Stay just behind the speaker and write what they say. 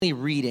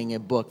Reading a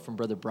book from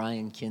Brother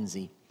Brian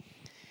Kinsey.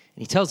 And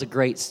he tells a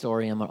great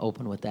story. I'm going to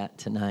open with that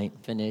tonight.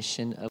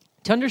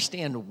 To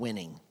understand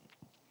winning,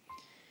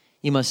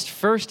 you must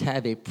first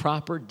have a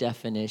proper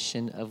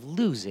definition of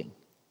losing.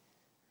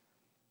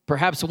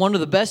 Perhaps one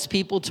of the best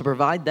people to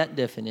provide that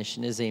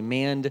definition is a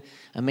man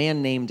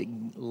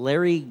named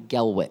Larry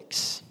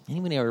Gelwicks.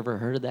 Anybody ever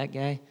heard of that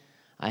guy?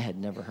 I had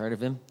never heard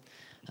of him.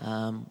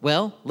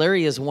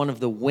 Larry is one of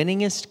the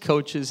winningest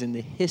coaches in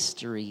the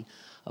history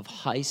of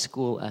high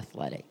school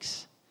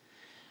athletics.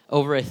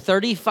 Over a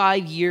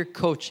 35-year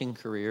coaching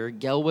career,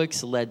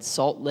 Gelwicks led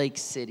Salt Lake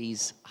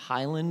City's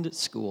Highland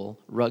School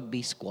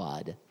rugby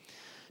squad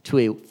to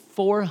a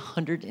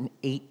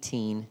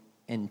 418-10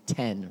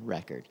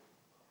 record.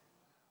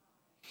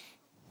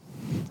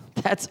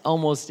 That's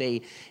almost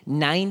a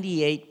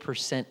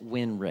 98%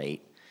 win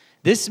rate.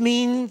 This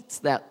means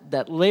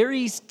that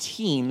Larry's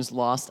teams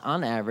lost,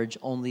 on average,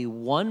 only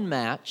one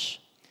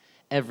match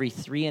every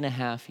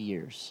 3.5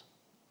 years.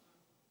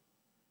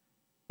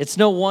 It's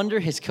no wonder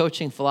his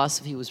coaching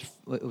philosophy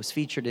was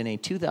featured in a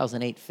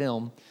 2008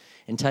 film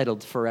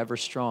entitled Forever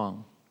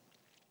Strong.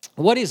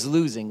 What is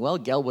losing? Well,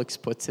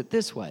 Gelwicks puts it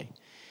this way.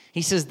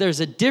 He says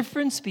there's a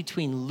difference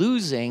between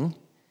losing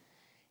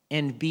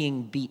and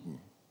being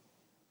beaten.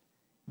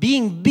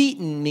 Being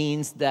beaten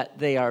means that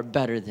they are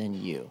better than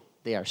you.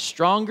 They are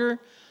stronger,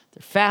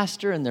 they're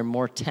faster, and they're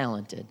more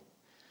talented.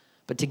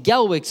 But to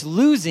Gelwicks,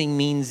 losing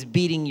means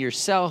beating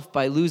yourself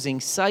by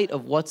losing sight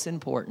of what's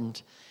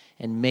important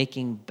and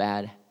making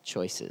bad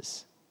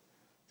choices.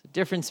 The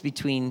difference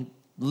between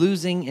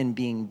losing and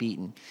being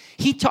beaten.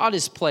 He taught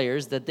his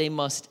players that they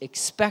must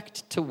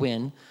expect to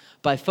win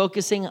by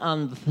focusing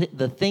on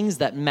the things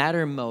that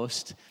matter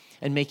most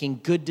and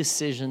making good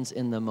decisions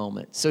in the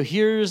moment. So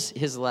here's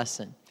his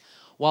lesson.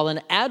 While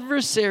an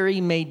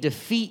adversary may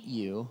defeat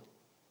you,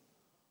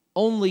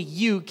 only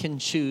you can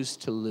choose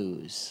to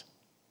lose.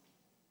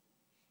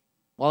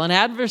 While an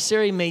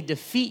adversary may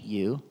defeat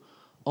you,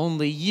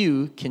 only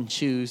you can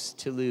choose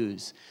to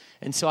lose.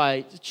 And so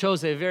I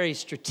chose a very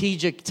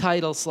strategic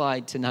title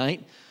slide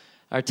tonight.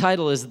 Our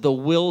title is The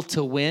Will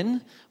to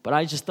Win, but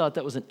I just thought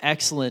that was an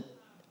excellent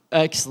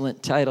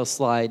title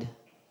slide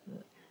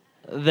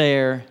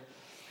there.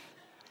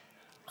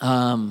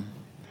 In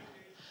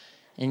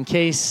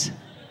case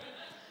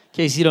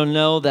you don't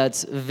know,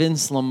 that's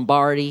Vince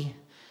Lombardi.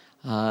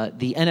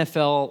 The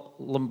NFL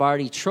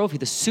Lombardi Trophy,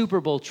 the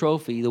Super Bowl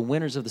trophy, the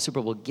winners of the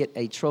Super Bowl get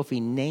a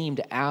trophy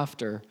named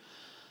after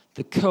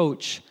the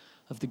coach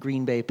of the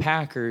Green Bay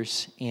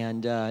Packers,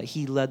 and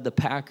he led the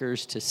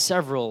Packers to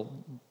several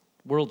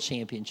world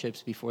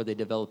championships before they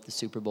developed the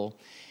Super Bowl,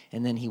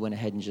 and then he went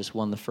ahead and just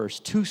won the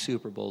first 2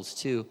 Super Bowls,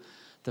 too.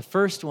 The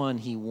first one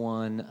he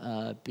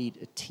won,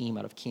 beat a team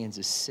out of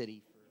Kansas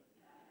City.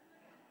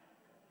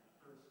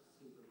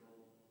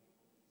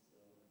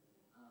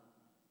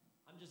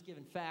 I'm just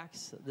giving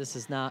facts. This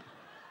is not...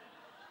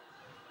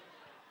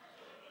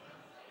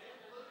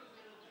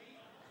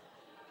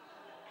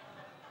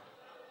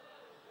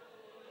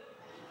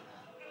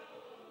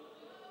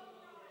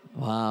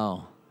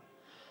 Wow.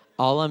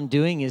 All I'm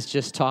doing is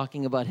just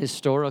talking about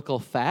historical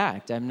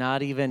fact. I'm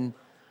not even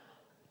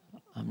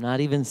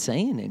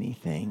saying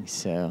anything.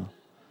 So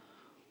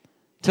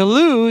to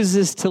lose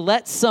is to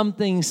let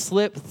something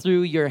slip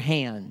through your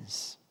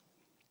hands.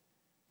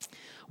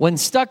 When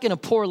stuck in a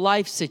poor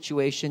life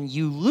situation,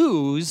 you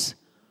lose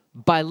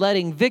by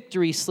letting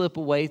victory slip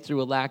away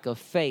through a lack of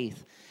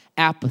faith,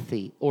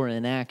 apathy, or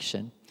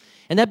inaction.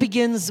 And that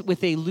begins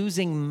with a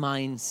losing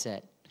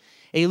mindset.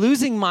 A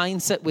losing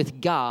mindset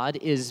with God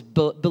is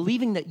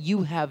believing that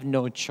you have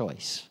no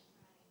choice.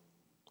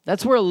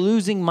 That's where a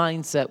losing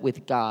mindset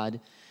with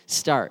God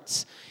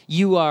starts.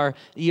 You're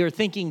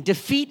thinking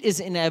defeat is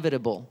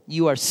inevitable.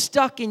 You are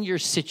stuck in your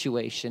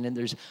situation and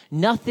there's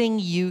nothing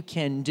you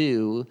can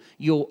do.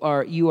 You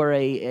are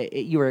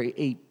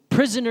a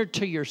prisoner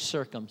to your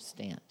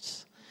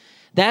circumstance.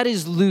 That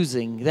is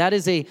losing. That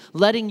is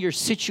letting your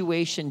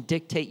situation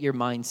dictate your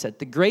mindset.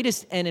 The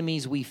greatest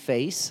enemies we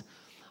face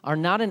are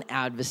not an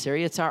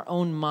adversary. It's our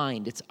own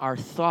mind. It's our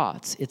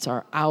thoughts. It's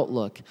our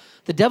outlook.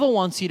 The devil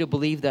wants you to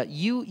believe that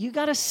you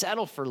got to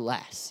settle for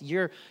less.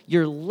 You're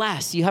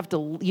less. You got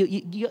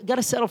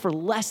to settle for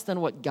less than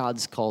what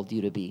God's called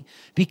you to be,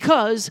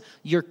 because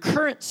your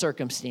current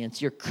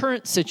circumstance, your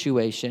current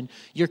situation,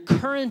 your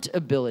current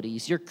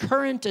abilities, your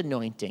current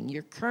anointing,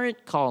 your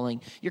current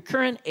calling, your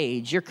current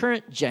age, your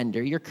current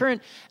gender, your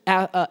current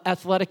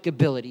athletic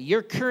ability,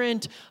 your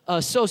current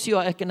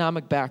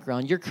socioeconomic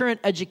background, your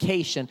current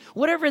education,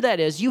 whatever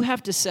that is, you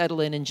have to settle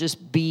in and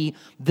just be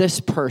this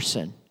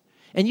person.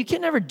 And you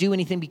can never do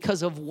anything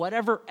because of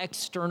whatever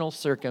external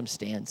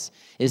circumstance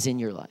is in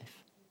your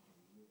life.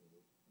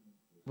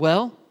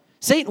 Well,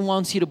 Satan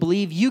wants you to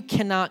believe you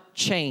cannot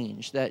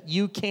change, that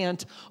you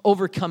can't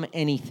overcome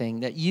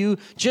anything, that you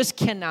just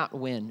cannot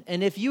win.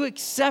 And if you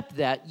accept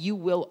that, you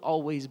will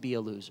always be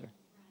a loser.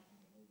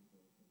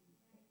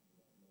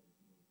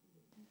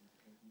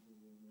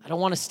 I don't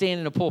want to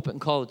stand in a pulpit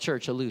and call the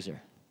church a loser.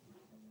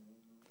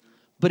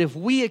 But if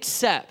we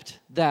accept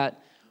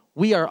that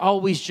We are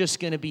always just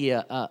going to be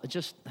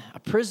just a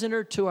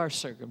prisoner to our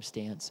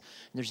circumstance.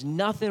 And there's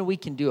nothing we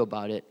can do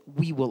about it.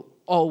 We will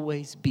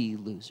always be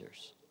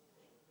losers.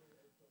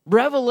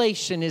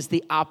 Revelation is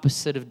the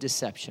opposite of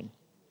deception.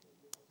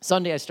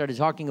 Sunday I started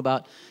talking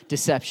about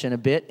deception a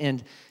bit,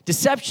 and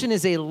deception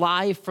is a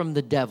lie from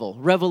the devil.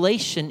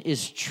 Revelation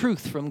is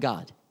truth from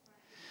God.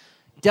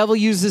 Devil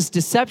uses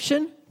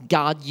deception,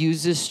 God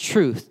uses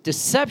truth.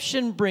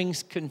 Deception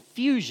brings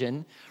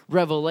confusion,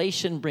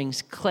 revelation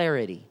brings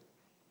clarity.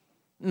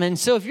 And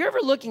so if you're ever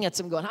looking at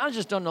something going, I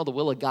just don't know the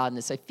will of God in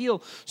this, I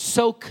feel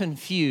so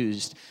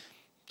confused,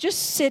 just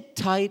sit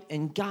tight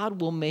and God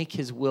will make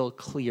his will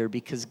clear,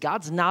 because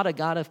God's not a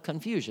God of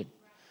confusion.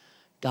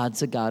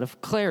 God's a God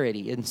of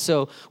clarity. And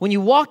so when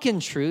you walk in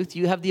truth,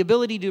 you have the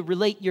ability to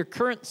relate your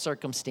current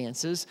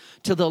circumstances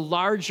to the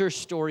larger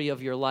story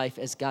of your life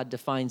as God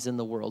defines in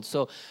the world.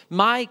 So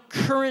my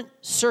current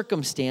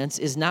circumstance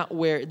is not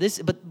where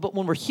this, but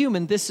when we're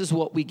human, this is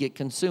what we get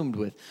consumed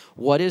with.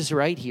 What is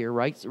right here,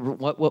 right?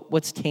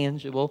 What's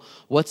tangible,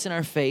 what's in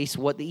our face,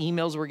 what the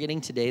emails we're getting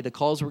today, the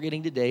calls we're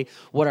getting today,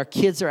 what our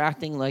kids are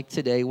acting like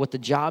today, what the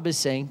job is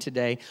saying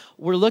today.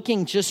 We're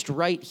looking just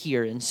right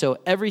here. And so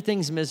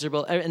everything's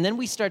miserable. And then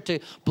we start to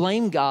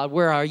blame God.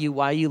 Where are you?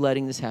 Why are you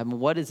letting this happen?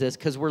 What is this?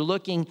 Because we're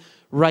looking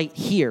right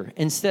here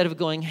instead of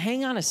going,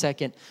 hang on a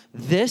second.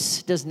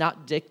 This does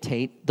not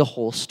dictate the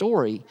whole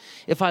story.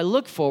 If I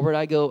look forward,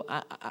 I go,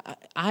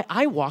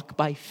 I walk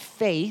by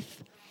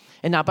faith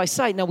and not by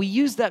sight. Now, we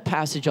use that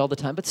passage all the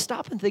time, but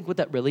stop and think what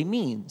that really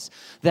means.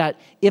 That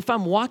if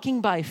I'm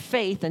walking by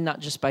faith and not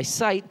just by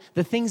sight,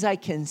 the things I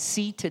can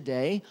see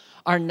today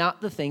are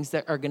not the things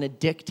that are going to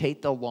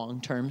dictate the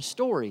long-term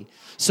story.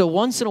 So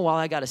once in a while,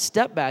 I got to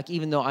step back,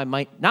 even though I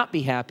might not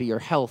be happy or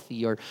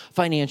healthy or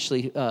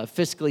financially,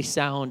 fiscally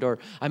sound, or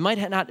I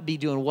might not be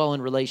doing well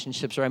in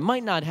relationships, or I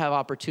might not have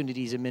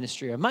opportunities in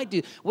ministry, or I might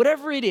do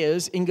whatever it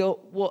is, and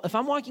go, well, if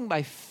I'm walking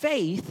by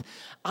faith,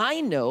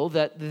 I know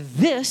that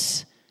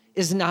this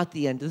is not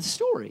the end of the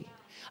story.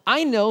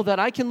 I know that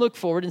I can look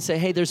forward and say,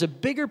 hey, there's a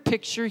bigger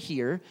picture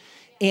here,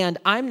 and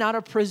I'm not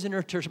a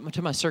prisoner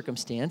to my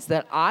circumstance,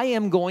 that I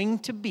am going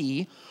to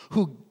be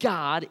who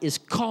God is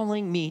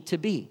calling me to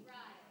be.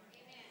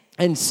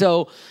 And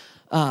so,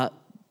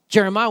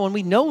 Jeremiah, when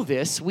we know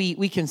this,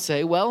 we can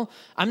say, well,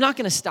 I'm not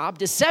going to stop.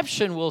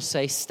 Deception will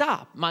say,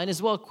 stop. Might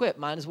as well quit.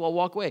 Might as well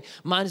walk away.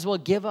 Might as well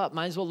give up.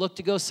 Might as well look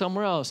to go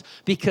somewhere else,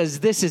 because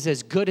this is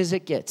as good as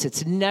it gets.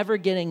 It's never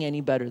getting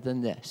any better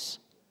than this.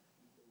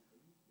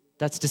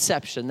 That's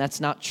deception. That's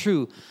not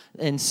true.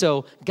 And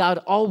so God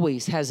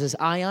always has his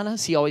eye on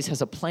us. He always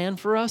has a plan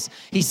for us.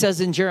 He says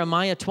in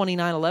Jeremiah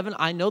 29:11,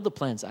 I know the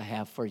plans I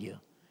have for you,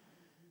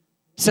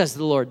 says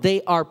the Lord.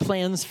 They are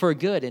plans for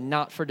good and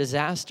not for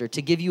disaster,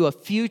 to give you a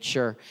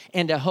future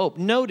and a hope.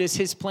 Notice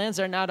his plans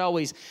are not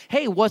always,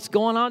 hey, what's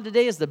going on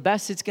today is the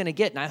best it's going to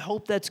get, and I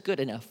hope that's good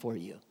enough for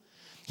you.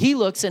 He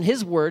looks in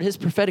his word, his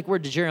prophetic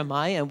word to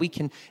Jeremiah, and we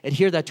can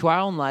adhere that to our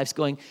own lives,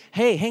 going,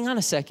 hey, hang on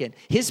a second.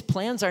 His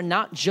plans are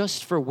not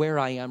just for where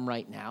I am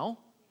right now.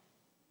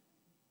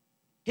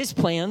 His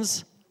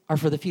plans are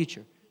for the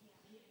future.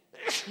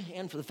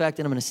 And for the fact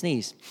that I'm going to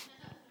sneeze.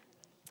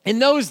 In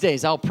those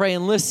days, I'll pray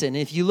and listen.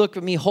 If you look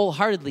at me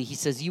wholeheartedly, he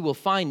says, you will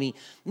find me.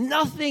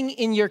 Nothing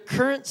in your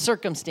current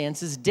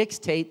circumstances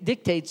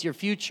dictates your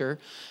future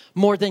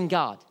more than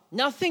God.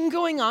 Nothing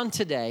going on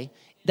today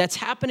that's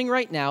happening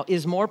right now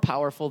is more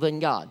powerful than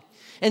God.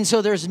 And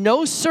so there's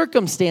no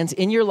circumstance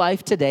in your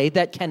life today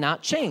that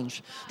cannot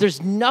change.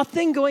 There's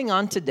nothing going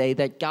on today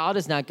that God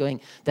is not going,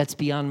 that's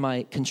beyond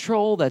my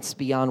control, that's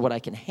beyond what I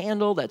can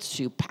handle, that's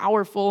too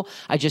powerful,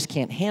 I just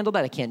can't handle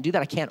that, I can't do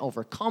that, I can't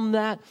overcome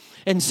that.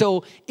 And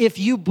so if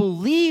you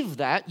believe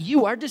that,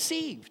 you are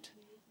deceived.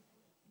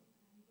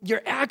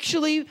 You're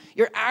actually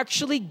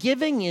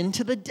giving in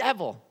to the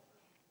devil.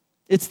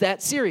 It's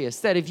that serious,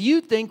 that if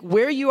you think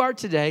where you are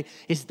today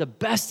is the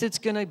best it's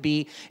going to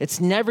be, it's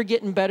never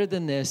getting better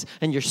than this,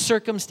 and your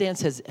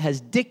circumstance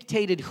has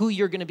dictated who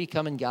you're going to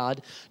become in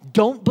God,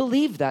 don't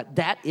believe that.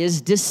 That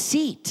is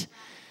deceit.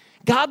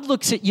 God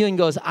looks at you and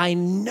goes, I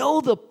know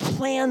the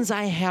plans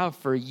I have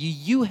for you.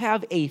 You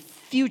have a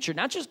future,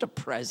 not just a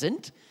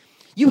present.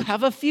 You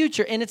have a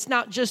future, and it's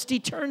not just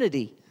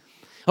eternity.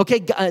 Okay,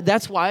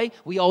 that's why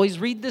we always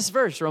read this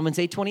verse, Romans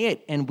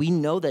 8:28. And we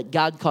know that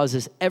God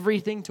causes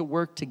everything to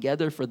work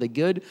together for the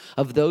good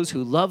of those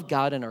who love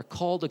God and are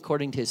called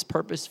according to his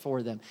purpose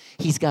for them.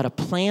 He's got a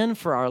plan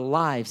for our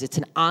lives. It's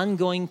an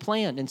ongoing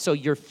plan. And so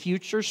your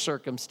future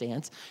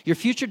circumstance, your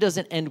future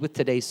doesn't end with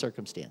today's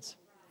circumstance.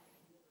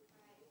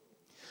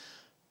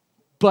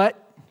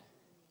 But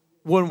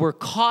when we're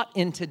caught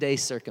in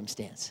today's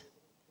circumstance,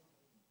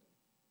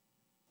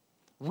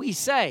 we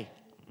say,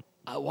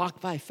 I walk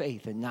by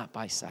faith and not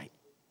by sight.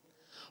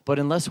 But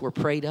unless we're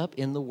prayed up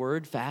in the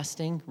Word,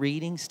 fasting,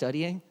 reading,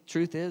 studying,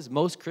 truth is,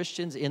 most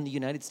Christians in the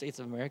United States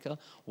of America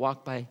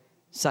walk by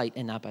sight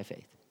and not by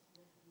faith.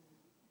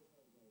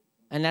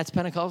 And that's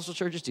Pentecostal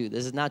churches too.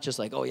 This is not just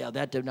like, oh yeah,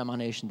 that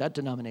denomination.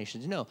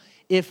 No,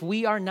 if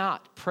we are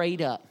not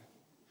prayed up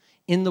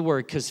in the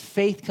Word, because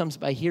faith comes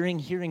by hearing,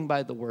 hearing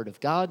by the Word of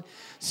God.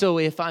 So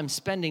if I'm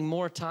spending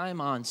more time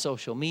on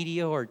social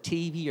media or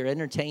TV or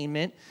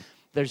entertainment,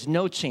 there's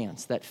no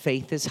chance that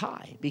faith is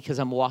high because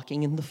I'm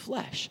walking in the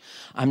flesh.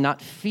 I'm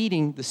not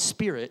feeding the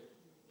Spirit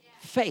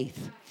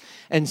faith.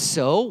 And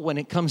so when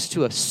it comes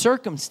to a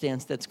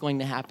circumstance that's going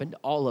to happen to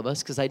all of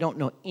us, because I don't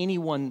know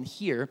anyone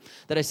here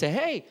that I say,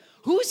 hey,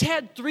 who's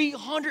had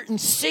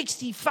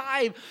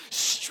 365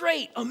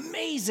 straight,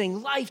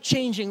 amazing,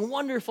 life-changing,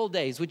 wonderful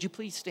days? Would you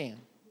please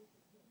stand?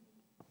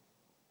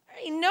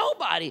 Ain't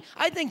nobody.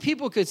 I think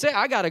people could say,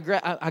 I got a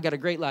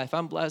great life.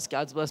 I'm blessed.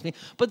 God's blessed me.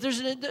 But there's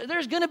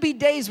going to be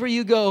days where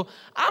you go,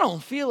 I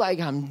don't feel like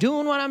I'm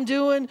doing what I'm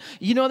doing.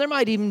 You know, there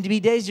might even be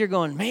days you're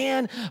going,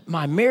 man,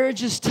 my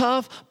marriage is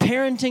tough.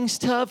 Parenting's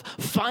tough.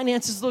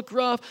 Finances look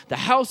rough. The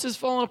house is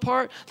falling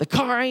apart. The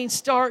car ain't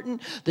starting.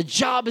 The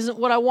job isn't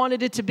what I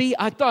wanted it to be.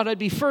 I thought I'd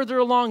be further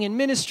along in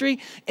ministry.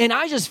 And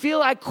I just feel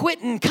like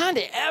quitting kind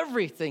of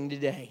everything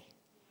today.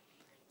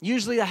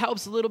 Usually that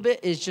helps a little bit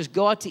is just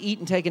go out to eat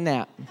and take a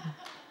nap.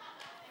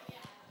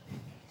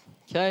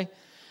 Okay?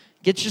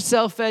 Get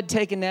yourself fed,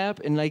 take a nap,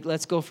 and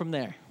let's go from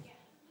there.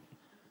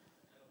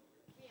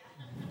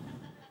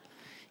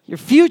 Your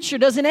future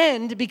doesn't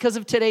end because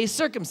of today's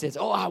circumstance.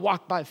 Oh, I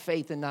walk by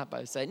faith and not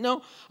by sight.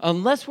 No,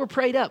 unless we're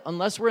prayed up,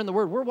 unless we're in the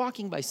Word, we're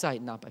walking by sight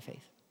and not by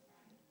faith.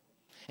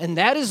 And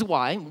that is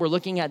why we're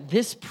looking at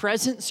this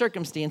present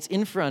circumstance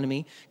in front of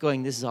me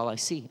going, this is all I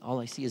see. All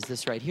I see is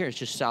this right here. It's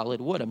just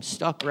solid wood. I'm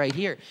stuck right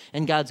here.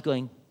 And God's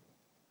going,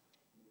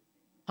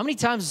 how many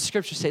times does the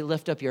scripture say,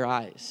 lift up your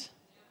eyes?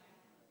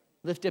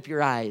 Lift up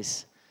your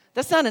eyes.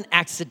 That's not an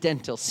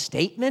accidental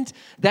statement.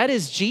 That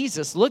is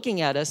Jesus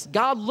looking at us,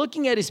 God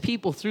looking at his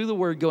people through the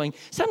word going,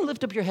 it's time to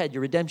lift up your head.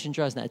 Your redemption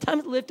draws nigh.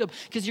 Time to lift up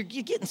because you're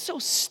getting so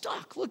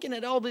stuck looking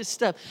at all this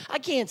stuff. I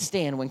can't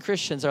stand when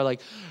Christians are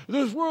like,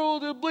 this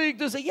world is bleak.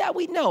 Yeah,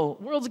 we know.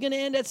 The world's going to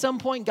end at some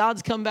point.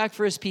 God's come back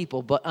for his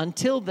people. But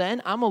until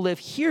then, I'm going to live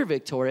here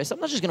victorious. I'm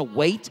not just going to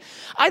wait.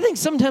 I think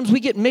sometimes we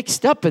get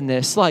mixed up in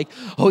this. Like,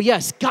 oh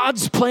yes,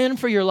 God's plan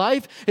for your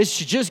life is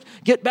to just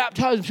get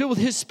baptized and filled with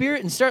his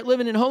spirit and start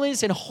living in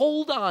holiness and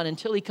hold on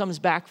until he comes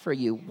back for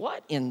you.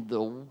 What in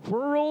the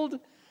world?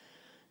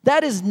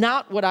 That is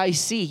not what I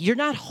see. You're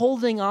not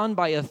holding on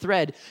by a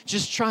thread,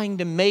 just trying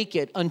to make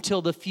it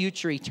until the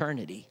future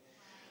eternity.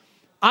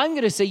 I'm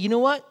going to say, you know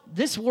what?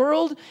 This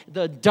world,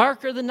 the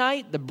darker the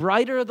night, the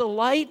brighter the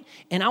light,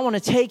 and I want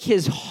to take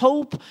his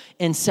hope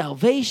and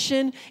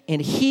salvation and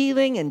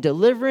healing and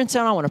deliverance,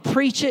 and I want to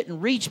preach it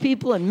and reach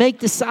people and make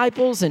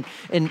disciples and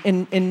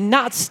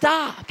not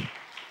stop.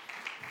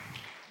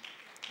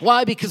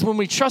 Why? Because when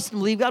we trust and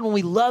believe God, when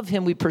we love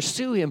him, we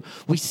pursue him,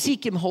 we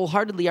seek him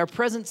wholeheartedly. Our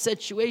present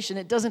situation,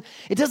 it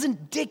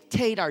doesn't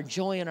dictate our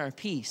joy and our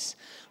peace.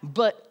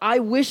 But I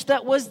wish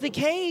that was the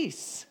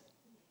case.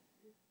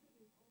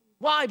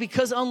 Why?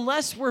 Because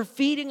unless we're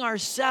feeding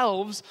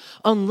ourselves,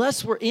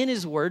 unless we're in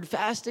his word,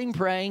 fasting,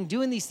 praying,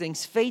 doing these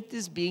things, faith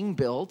is being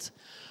built.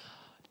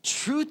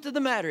 Truth of the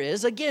matter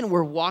is, again,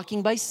 we're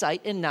walking by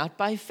sight and not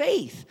by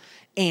faith.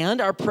 And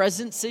our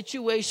present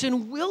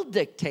situation will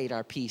dictate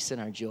our peace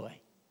and our joy.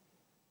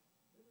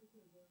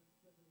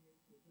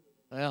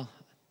 Well,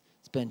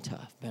 it's been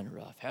tough, been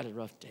rough, had a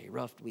rough day,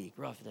 rough week,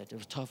 there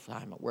was a tough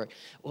time at work.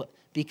 Well,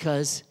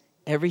 because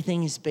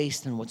everything is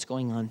based on what's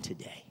going on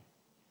today.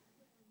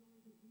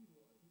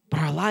 But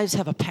our lives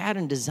have a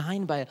pattern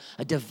designed by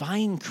a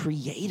divine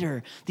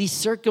creator. These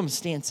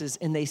circumstances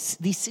and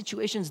these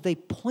situations, they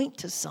point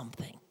to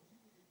something.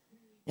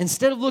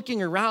 Instead of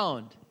looking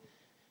around,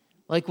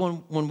 like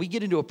when we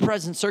get into a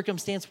present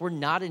circumstance we're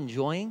not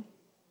enjoying,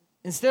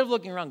 instead of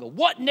looking around, go,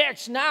 what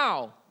next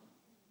now?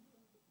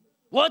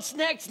 What's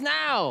next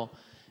now?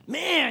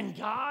 Man,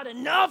 God,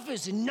 enough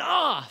is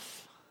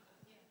enough.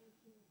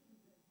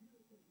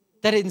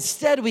 That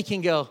instead we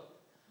can go,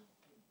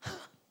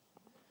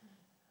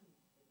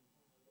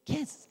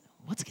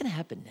 what's going to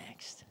happen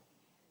next?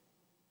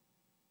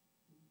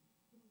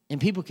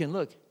 And people can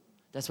look.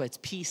 That's why it's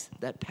peace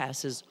that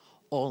passes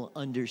all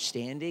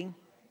understanding.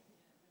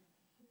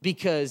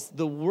 Because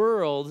the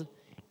world,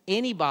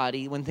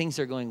 anybody, when things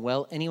are going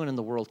well, anyone in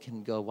the world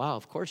can go, wow,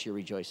 of course you're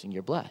rejoicing,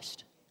 you're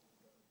blessed.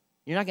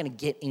 You're not going to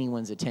get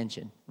anyone's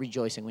attention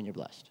rejoicing when you're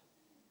blessed.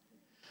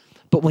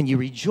 But when you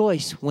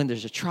rejoice, when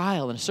there's a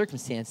trial and a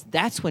circumstance,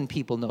 that's when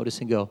people notice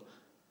and go,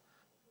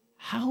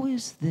 how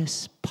is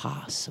this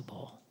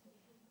possible?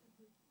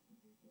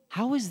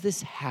 How is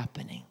this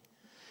happening?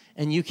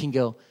 And you can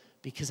go,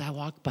 because I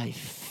walk by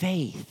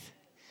faith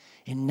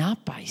and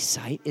not by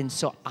sight. And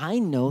so I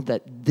know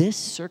that this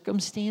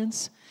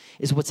circumstance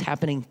is what's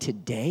happening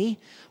today,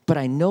 but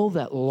I know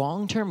that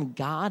long-term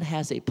God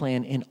has a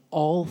plan and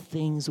all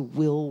things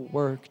will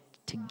work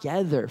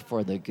together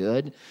for the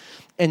good.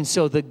 And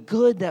so the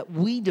good that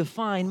we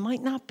define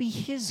might not be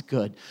his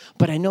good,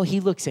 but I know he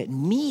looks at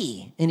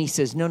me and he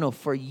says, no,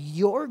 for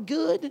your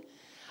good,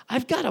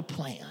 I've got a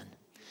plan.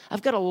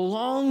 I've got a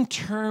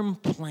long-term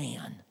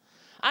plan.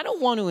 I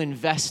don't want to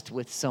invest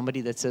with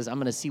somebody that says, I'm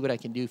going to see what I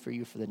can do for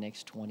you for the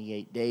next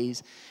 28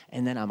 days,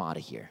 and then I'm out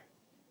of here.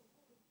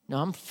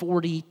 Now, I'm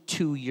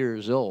 42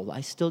 years old. I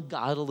still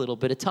got a little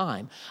bit of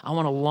time. I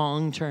want a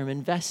long-term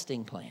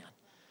investing plan.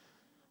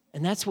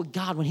 And that's what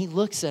God, when he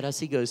looks at us,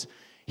 he goes,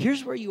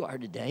 here's where you are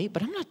today,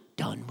 but I'm not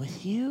done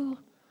with you.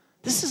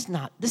 This is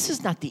not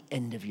the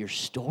end of your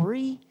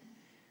story.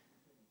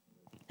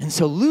 And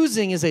so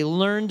losing is a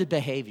learned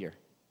behavior.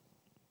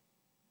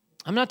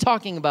 I'm not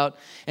talking about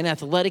an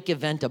athletic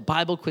event, a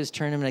Bible quiz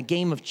tournament, a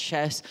game of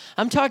chess.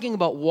 I'm talking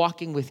about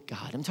walking with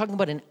God. I'm talking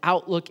about an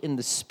outlook in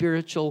the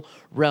spiritual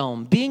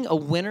realm. Being a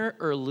winner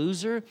or a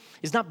loser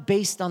is not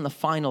based on the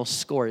final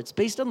score. It's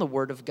based on the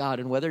Word of God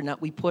and whether or not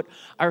we put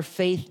our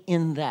faith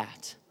in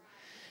that.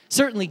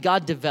 Certainly,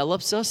 God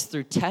develops us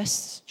through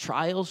tests,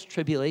 trials,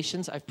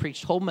 tribulations. I've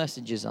preached whole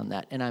messages on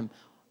that, and I'm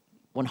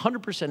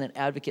 100% an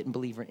advocate and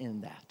believer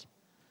in that.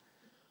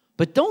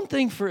 But don't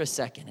think for a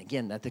second,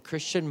 again, that the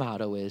Christian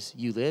motto is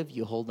you live,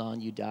 you hold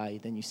on, you die,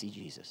 then you see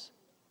Jesus.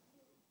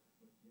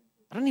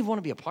 I don't even want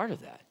to be a part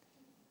of that.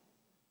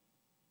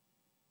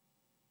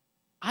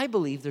 I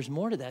believe there's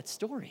more to that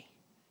story.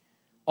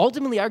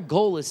 Ultimately, our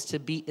goal is to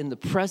be in the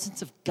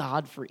presence of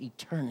God for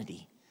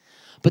eternity.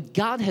 But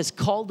God has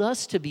called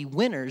us to be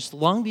winners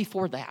long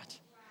before that.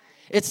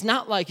 It's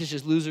not like it's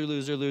just loser,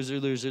 loser, loser,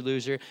 loser,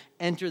 loser.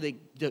 Enter the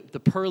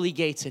pearly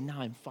gates, and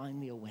now I'm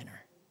finally a winner.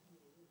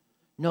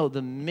 No,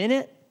 the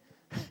minute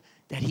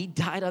that he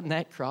died on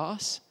that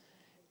cross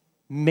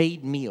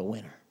made me a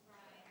winner.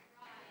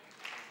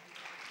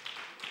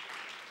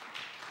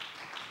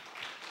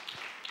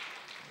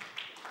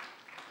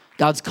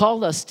 God's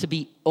called us to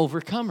be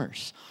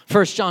overcomers.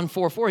 1 John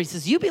 4:4, he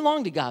says, you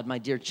belong to God, my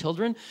dear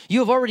children.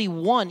 You have already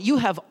won. You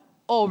have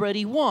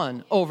already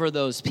won over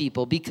those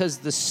people because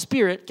the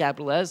Spirit,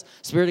 capital S,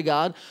 Spirit of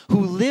God,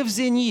 who lives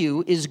in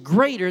you is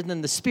greater than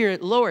the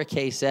Spirit,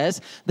 lowercase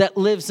s, that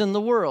lives in the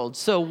world.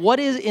 So what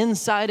is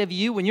inside of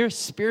you when you're a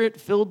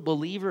Spirit-filled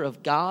believer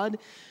of God?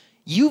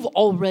 You've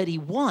already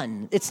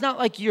won. It's not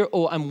like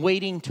I'm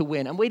waiting to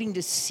win. I'm waiting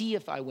to see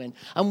if I win.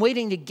 I'm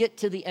waiting to get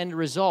to the end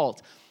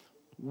result.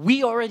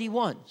 We already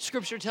won.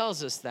 Scripture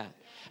tells us that.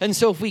 And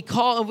so if we're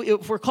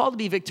called to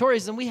be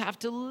victorious, then we have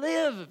to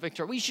live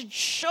victorious. We should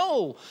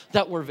show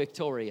that we're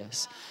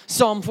victorious.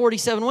 Psalm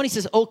 47:1, he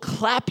says, oh,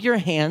 clap your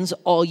hands,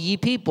 all ye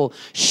people.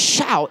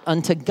 Shout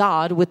unto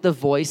God with the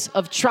voice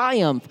of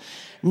triumph.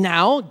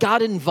 Now,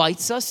 God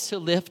invites us to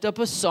lift up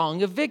a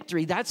song of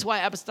victory. That's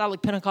why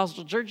apostolic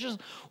Pentecostal churches,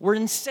 we're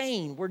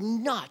insane. We're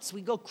nuts. We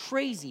go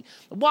crazy.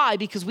 Why?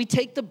 Because we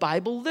take the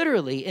Bible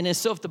literally. And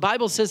so if the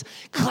Bible says,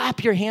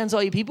 clap your hands,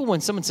 all you people, when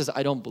someone says,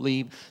 I don't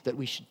believe that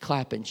we should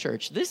clap in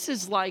church, this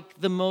is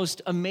like the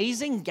most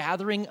amazing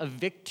gathering of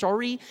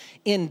victory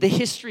in the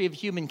history of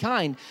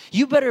humankind.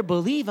 You better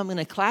believe I'm going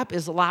to clap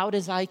as loud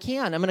as I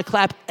can. I'm going to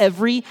clap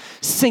every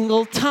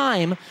single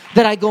time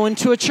that I go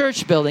into a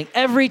church building.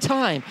 Every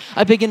time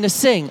I begin to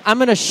sing, I'm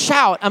going to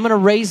shout, I'm going to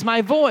raise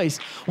my voice.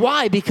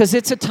 Why? Because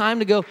it's a time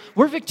to go,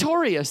 we're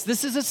victorious.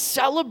 This is a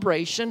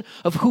celebration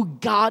of who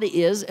God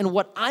is and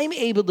what I'm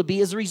able to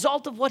be as a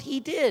result of what he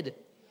did.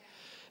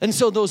 And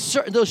so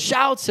those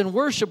shouts and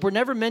worship were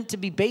never meant to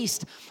be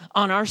based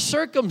on our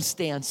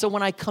circumstance. So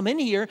when I come in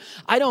here,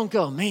 I don't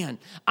go, man,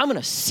 I'm going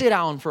to sit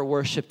down for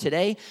worship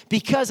today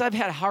because I've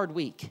had a hard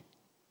week.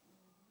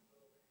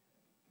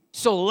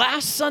 So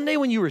last Sunday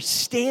when you were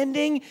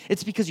standing,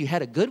 it's because you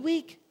had a good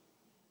week?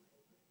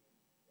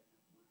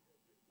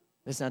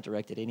 It's not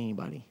directed at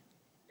anybody.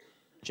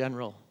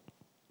 General.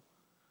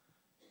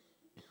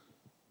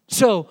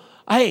 So,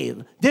 hey,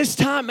 this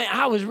time, man,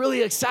 I was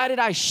really excited.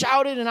 I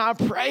shouted and I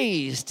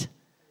praised.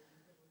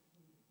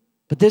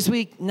 But this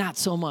week, not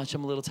so much.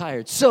 I'm a little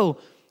tired. So,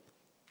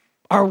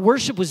 our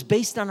worship was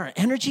based on our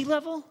energy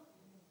level?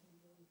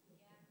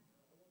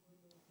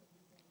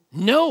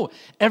 No,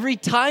 every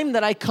time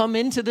that I come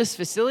into this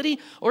facility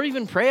or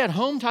even pray at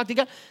home, talk to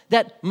God,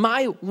 that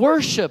my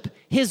worship,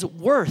 his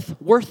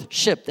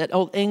worthship, that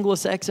old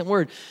Anglo-Saxon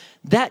word,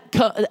 that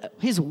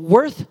his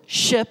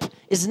worthship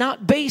is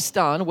not based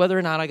on whether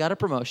or not I got a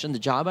promotion, the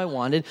job I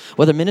wanted,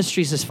 whether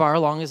ministry's as far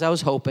along as I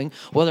was hoping,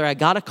 whether I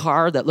got a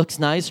car that looks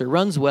nice or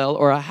runs well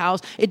or a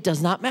house. It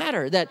does not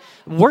matter. That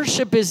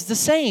worship is the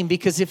same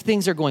because if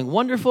things are going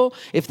wonderful,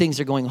 if things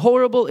are going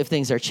horrible, if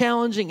things are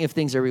challenging, if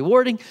things are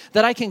rewarding,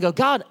 that I can go,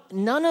 God,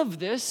 none of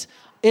this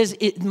is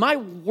it,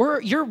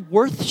 your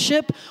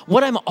worship,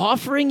 what I'm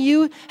offering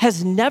you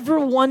has never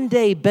one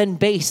day been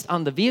based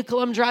on the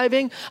vehicle I'm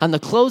driving, on the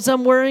clothes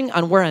I'm wearing,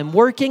 on where I'm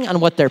working, on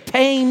what they're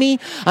paying me,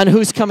 on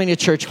who's coming to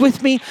church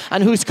with me,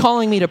 on who's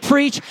calling me to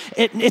preach.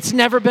 It's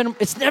never been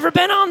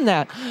on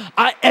that.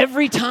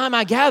 Every time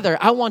I gather,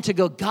 I want to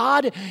go,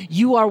 God,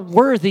 you are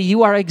worthy,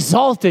 you are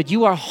exalted,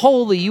 you are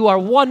holy, you are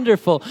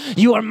wonderful,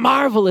 you are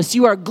marvelous,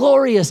 you are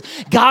glorious.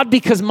 God,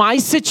 because my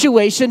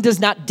situation does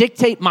not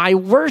dictate my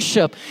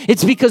worship.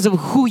 It's because of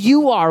who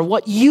you are,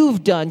 what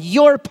you've done,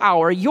 your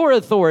power, your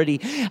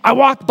authority. I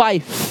walk by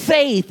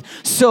faith,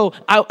 so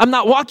I'm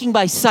not walking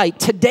by sight.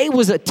 Today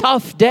was a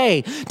tough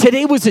day.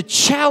 Today was a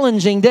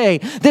challenging day.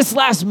 This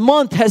last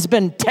month has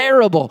been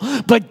terrible,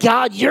 but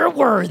God, you're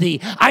worthy.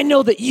 I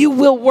know that you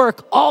will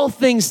work all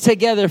things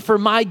together for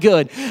my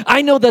good.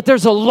 I know that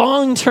there's a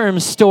long-term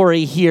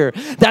story here,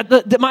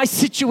 that my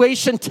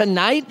situation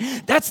tonight,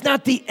 that's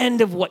not the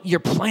end of what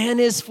your plan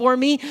is for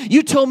me.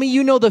 You told me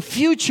you know the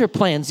future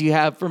plans you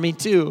have for me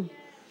too.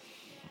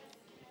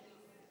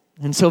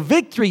 And so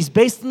victory is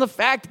based on the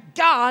fact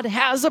God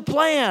has a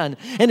plan,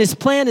 and his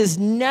plan is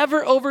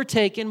never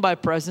overtaken by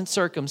present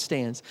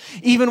circumstance.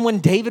 Even when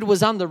David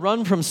was on the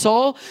run from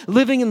Saul,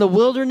 living in the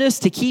wilderness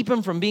to keep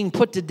him from being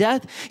put to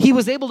death, he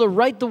was able to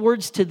write the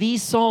words to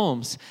these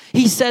Psalms.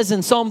 He says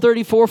in Psalm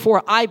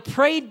 34:4, I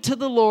prayed to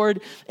the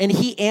Lord and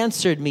he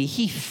answered me.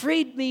 He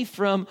freed me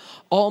from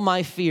all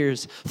my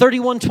fears.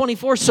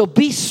 31:24, so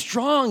be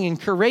strong and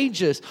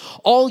courageous,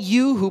 all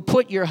you who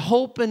put your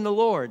hope in the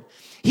Lord.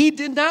 He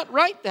did not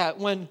write that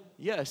when,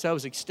 yes, I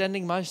was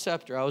extending my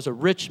scepter. I was a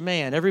rich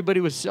man. Everybody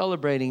was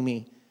celebrating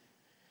me.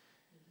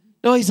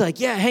 No, he's like,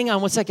 yeah, hang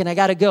on 1 second. I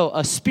got to go.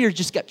 A spear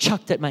just got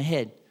chucked at my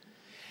head.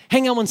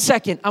 Hang on 1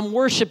 second. I'm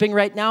worshiping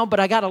right now, but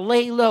I got to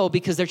lay low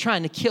because they're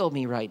trying to kill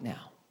me right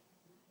now.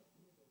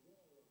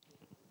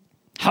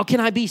 How can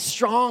I be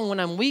strong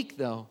when I'm weak,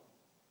 though?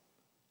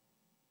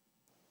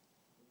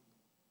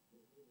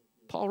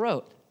 Paul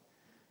wrote,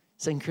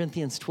 2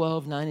 Corinthians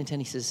 12, 9 and 10,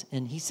 he says,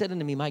 and he said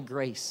unto me, my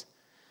grace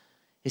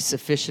is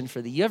sufficient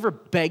for thee. You ever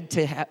beg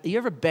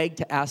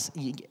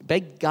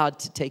God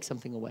to take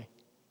something away?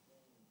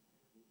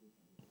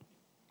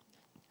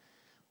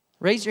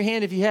 Raise your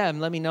hand if you have and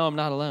let me know I'm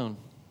not alone.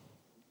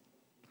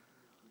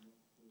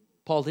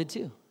 Paul did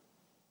too.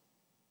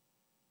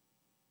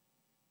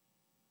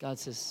 God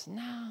says,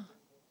 no,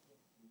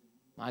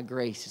 my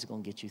grace is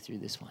going to get you through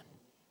this one.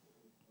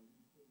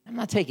 I'm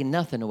not taking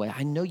nothing away.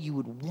 I know you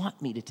would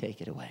want me to take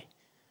it away.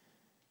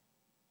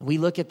 We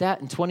look at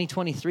that in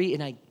 2023,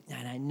 and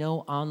I know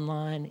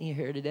online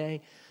here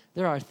today,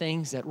 there are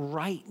things that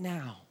right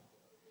now,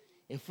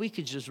 if we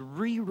could just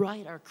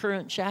rewrite our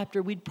current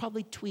chapter, we'd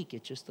probably tweak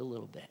it just a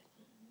little bit.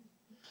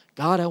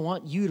 God, I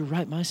want you to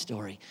write my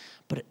story.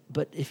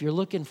 But if you're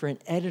looking for an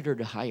editor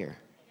to hire,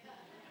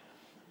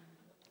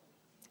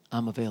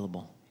 I'm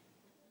available.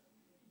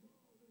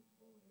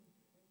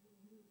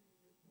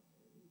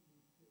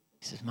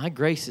 He says, my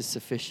grace is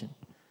sufficient.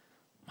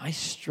 My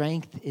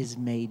strength is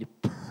made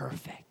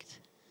perfect.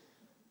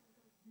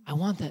 I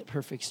want that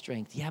perfect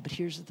strength. Yeah, but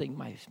here's the thing.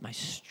 My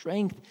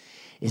strength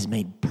is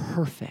made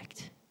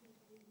perfect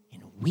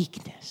in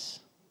weakness.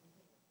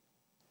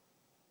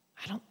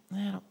 I'm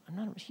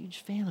not a huge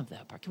fan of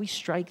that part. Can we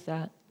strike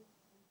that?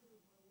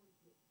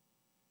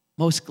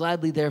 Most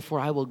gladly, therefore,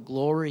 I will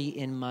glory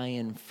in my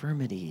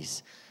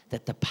infirmities,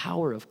 that the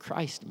power of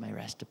Christ may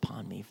rest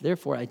upon me.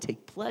 Therefore, I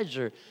take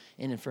pleasure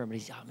in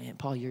infirmities. Oh, man,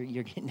 Paul,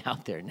 you're getting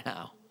out there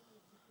now.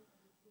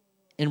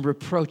 In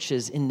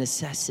reproaches, in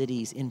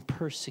necessities, in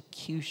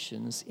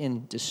persecutions,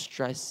 in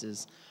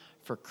distresses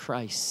for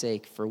Christ's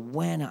sake. For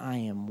when I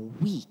am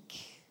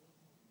weak,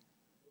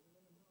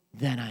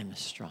 then I'm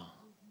strong.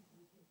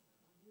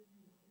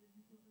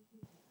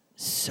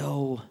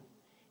 So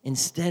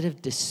instead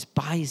of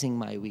despising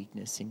my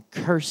weakness and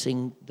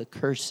cursing the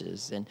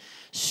curses and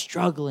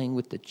struggling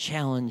with the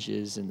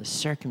challenges and the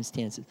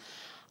circumstances,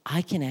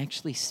 I can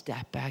actually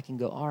step back and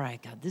go, all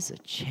right, God, this is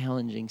a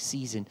challenging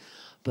season,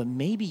 but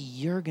maybe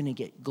you're going to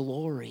get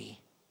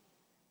glory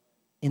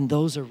in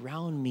those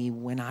around me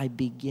when I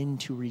begin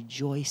to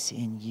rejoice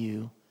in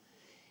you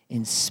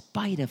in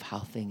spite of how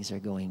things are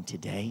going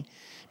today.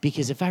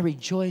 Because if I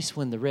rejoice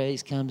when the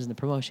raise comes and the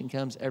promotion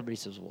comes, everybody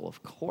says, well,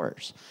 of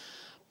course.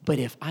 But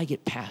if I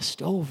get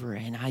passed over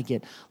and I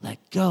get let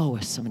go,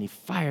 if somebody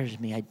fires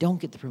me, I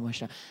don't get the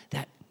promotion,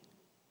 that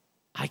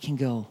I can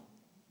go,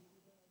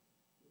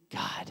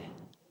 God,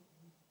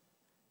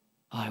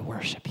 I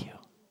worship you.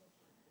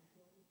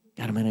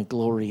 God, I'm going to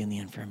glory in the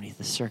infirmity,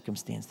 the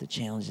circumstance, the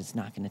challenge. It's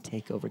not going to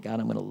take over. God,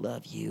 I'm going to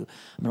love you.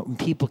 And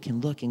people can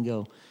look and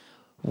go,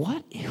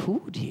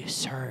 who do you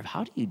serve?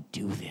 How do you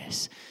do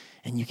this?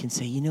 And you can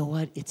say, you know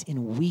what? It's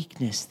in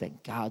weakness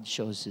that God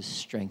shows his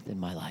strength in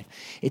my life.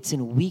 It's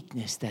in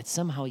weakness that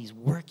somehow he's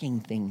working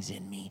things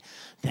in me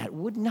that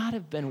would not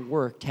have been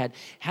worked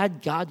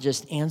had God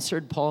just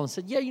answered Paul and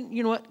said, yeah,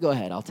 you know what? Go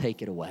ahead. I'll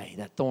take it away.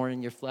 That thorn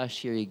in your flesh,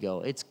 here you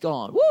go. It's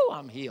gone. Woo,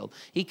 I'm healed.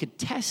 He could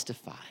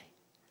testify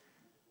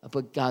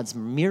about God's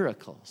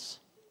miracles.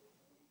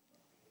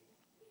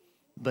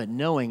 But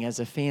knowing as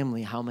a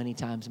family how many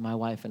times my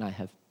wife and I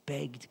have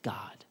begged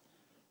God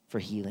for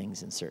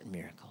healings and certain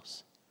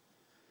miracles.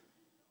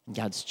 And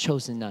God's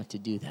chosen not to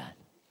do that.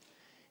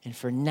 And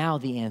for now,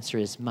 the answer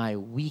is my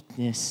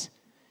weakness,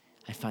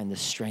 I find the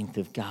strength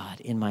of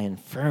God. In my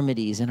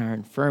infirmities, in our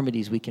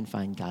infirmities, we can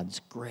find God's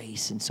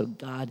grace. And so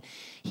God,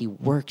 he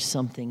works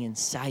something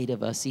inside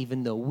of us,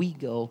 even though we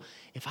go,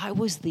 if I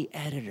was the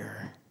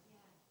editor,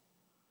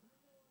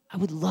 I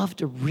would love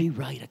to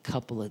rewrite a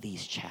couple of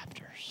these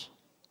chapters.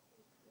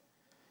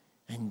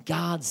 And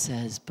God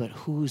says, but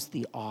who's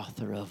the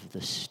author of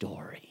the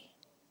story?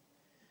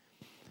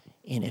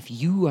 And if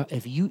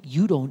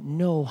you don't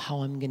know how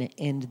I'm going to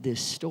end this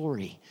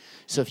story.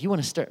 So if you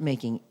want to start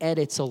making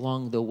edits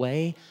along the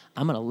way,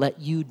 I'm going to let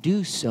you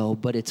do so,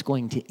 but it's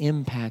going to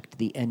impact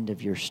the end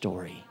of your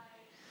story.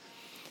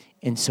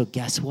 And so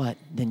guess what?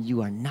 Then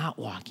you are not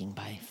walking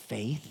by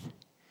faith.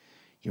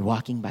 You're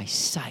walking by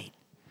sight.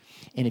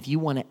 And if you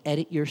want to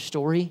edit your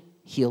story,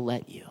 he'll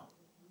let you.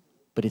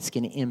 But it's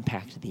going to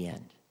impact the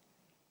end.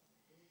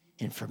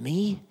 And for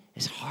me,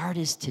 as hard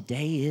as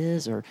today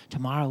is or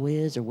tomorrow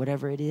is or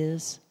whatever it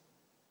is,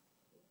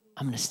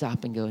 I'm going to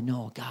stop and go,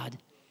 no, God,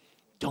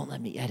 don't let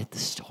me edit the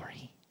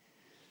story.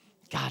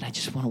 God, I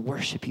just want to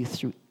worship you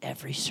through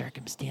every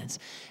circumstance,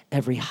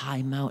 every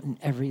high mountain,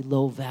 every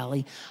low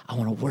valley. I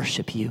want to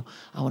worship you.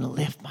 I want to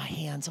lift my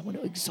hands. I want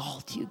to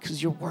exalt you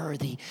because you're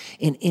worthy.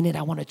 And in it,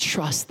 I want to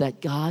trust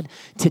that, God,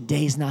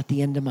 today's not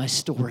the end of my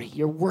story.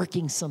 You're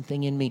working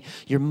something in me.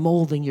 You're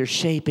molding, you're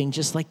shaping,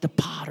 just like the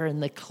potter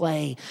and the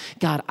clay.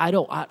 God, I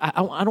don't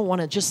want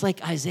to, just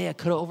like Isaiah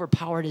could have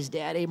overpowered his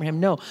dad, Abraham.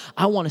 No,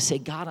 I want to say,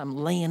 God, I'm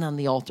laying on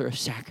the altar of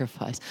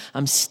sacrifice.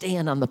 I'm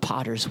staying on the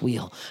potter's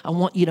wheel. I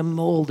want you to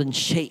mold and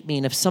shape me.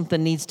 And if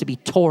something needs to be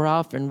tore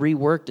off and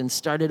reworked and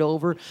started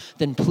over,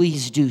 then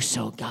please do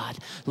so, God.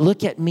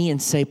 Look at me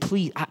and say,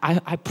 please,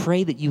 I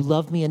pray that you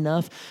love me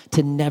enough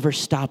to never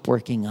stop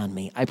working on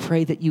me. I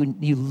pray that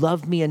you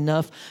love me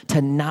enough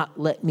to not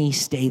let me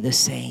stay the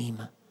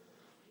same.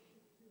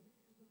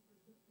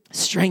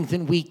 Strength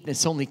and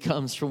weakness only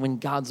comes from when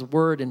God's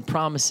word and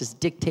promises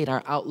dictate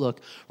our outlook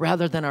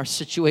rather than our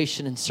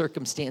situation and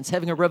circumstance.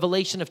 Having a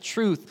revelation of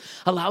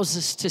truth allows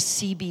us to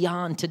see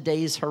beyond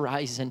today's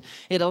horizon.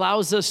 It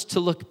allows us to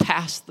look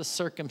past the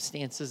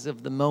circumstances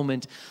of the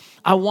moment.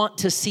 I want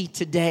to see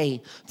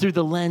today through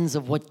the lens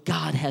of what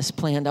God has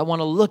planned. I want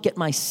to look at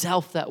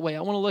myself that way.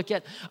 I want to look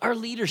at our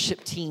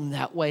leadership team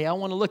that way. I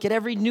want to look at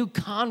every new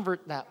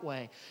convert that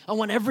way. I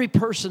want every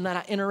person that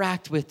I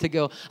interact with to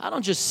go, I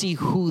don't just see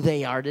who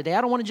they are today. I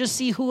don't want to just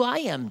see who I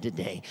am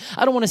today.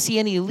 I don't want to see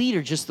any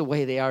leader just the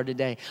way they are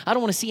today. I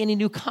don't want to see any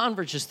new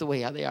convert just the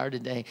way they are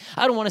today.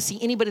 I don't want to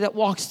see anybody that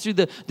walks through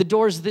the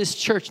doors of this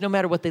church, no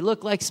matter what they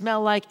look like,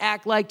 smell like,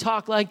 act like,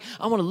 talk like.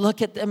 I want to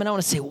look at them and I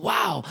want to say,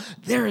 wow,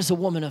 there is a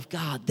woman of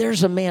God.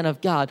 There's a man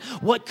of God.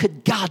 What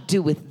could God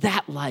do with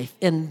that life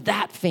and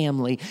that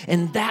family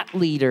and that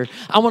leader?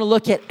 I want to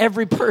look at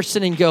every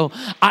person and go,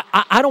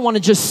 I don't want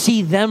to just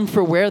see them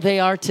for where they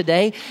are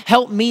today.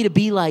 Help me to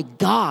be like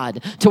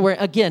God, to where,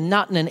 again,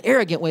 not in an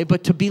arrogant way,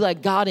 but to be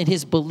like God in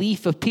his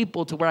belief of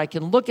people, to where I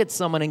can look at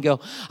someone and go,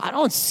 I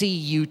don't see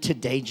you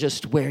today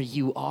just where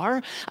you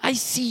are. I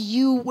see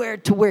you where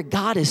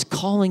God is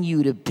calling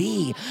you to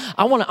be.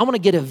 I want to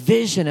get a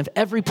vision of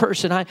every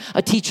person. I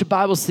teach a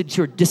Bible study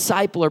to a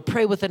disciple or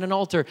pray with at an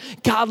altar.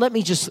 God, let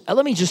me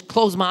just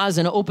close my eyes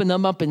and open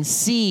them up and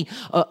see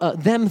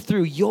them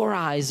through your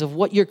eyes of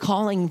what you're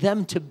calling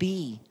them to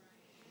be.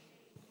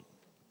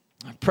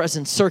 Our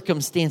present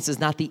circumstance is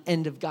not the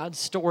end of God's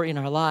story in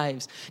our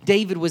lives.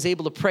 David was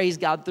able to praise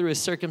God through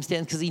his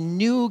circumstance because he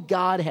knew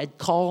God had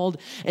called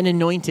and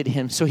anointed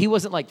him. So he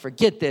wasn't like,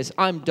 forget this,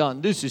 I'm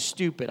done. This is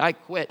stupid, I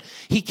quit.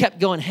 He kept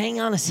going,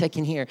 hang on a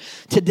second here.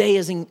 Today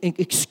is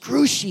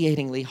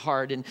excruciatingly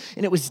hard and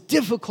it was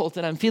difficult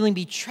and I'm feeling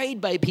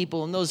betrayed by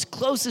people and those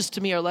closest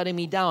to me are letting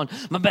me down.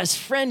 My best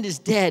friend is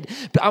dead.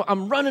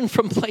 I'm running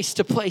from place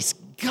to place.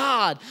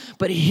 God,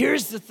 but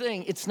here's the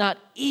thing, it's not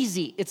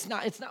easy. It's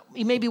not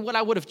maybe what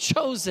I would have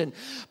chosen,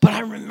 but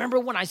I remember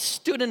when I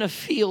stood in a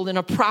field and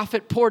a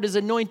prophet poured his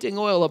anointing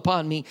oil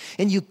upon me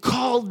and you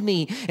called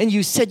me and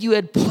you said you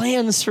had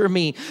plans for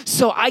me.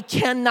 So I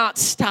cannot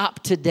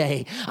stop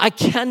today. I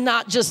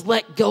cannot just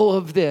let go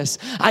of this.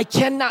 I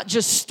cannot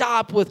just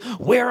stop with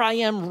where I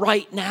am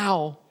right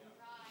now.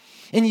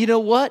 And you know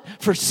what?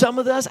 For some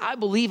of us, I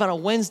believe on a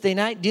Wednesday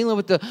night, dealing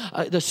with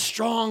the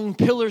strong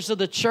pillars of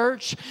the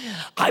church,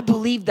 I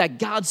believe that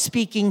God's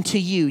speaking to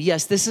you.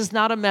 Yes, this is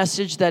not a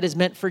message that is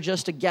meant for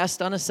just a guest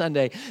on a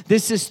Sunday.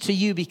 This is to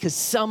you because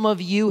some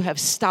of you have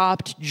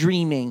stopped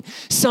dreaming.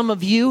 Some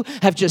of you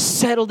have just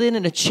settled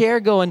in a chair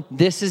going,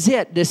 this is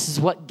it. This is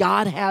what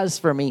God has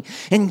for me.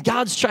 And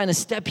God's trying to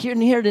step here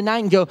and here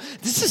tonight and go,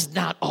 this is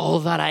not all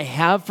that I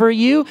have for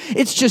you.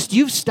 It's just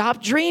you've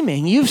stopped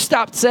dreaming. You've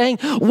stopped saying,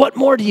 what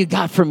more do you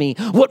got for me?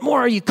 What more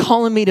are you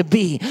calling me to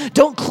be?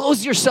 Don't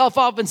close yourself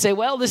off and say,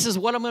 well, this is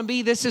what I'm going to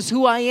be. This is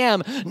who I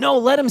am. No,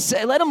 let him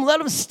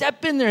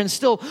step in there and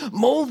still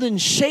mold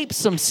and shape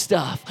some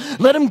stuff.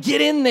 Let him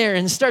get in there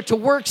and start to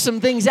work some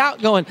things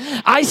out going,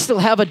 I still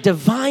have a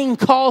divine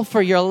call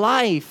for your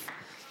life.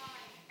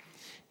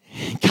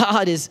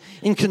 God is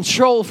in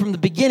control from the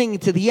beginning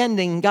to the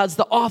ending. God's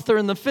the author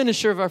and the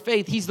finisher of our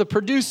faith. He's the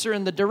producer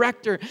and the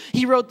director.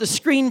 He wrote the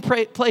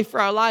screenplay for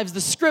our lives.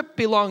 The script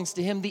belongs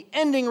to him. The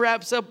ending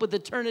wraps up with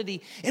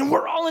eternity, and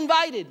we're all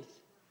invited.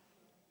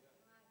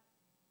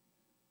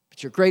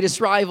 But your greatest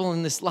rival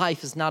in this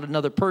life is not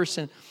another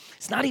person.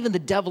 It's not even the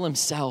devil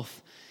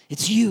himself.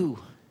 It's you.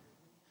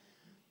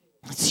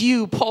 It's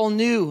you. Paul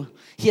knew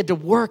he had to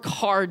work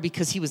hard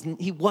because he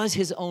was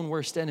his own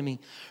worst enemy.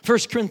 1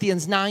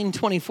 Corinthians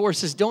 9:24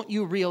 says, don't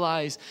you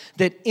realize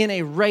that in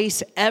a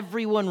race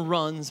everyone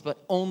runs,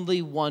 but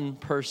only one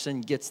person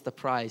gets the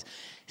prize?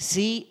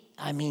 See,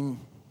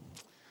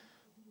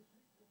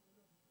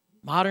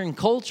 modern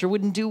culture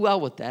wouldn't do well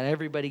with that.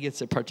 Everybody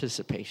gets a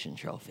participation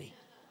trophy.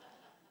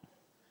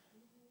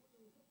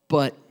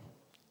 But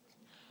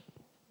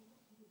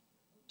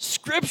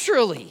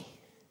scripturally,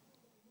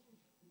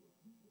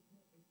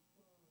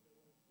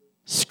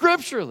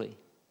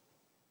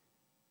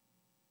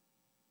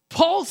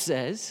 Paul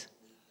says,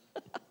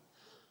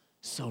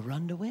 so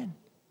run to win.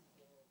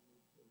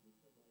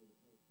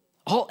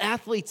 All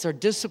athletes are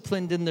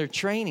disciplined in their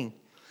training.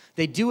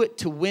 They do it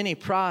to win a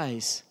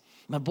prize.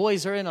 My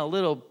boys are in a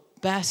little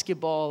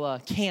basketball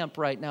camp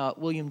right now at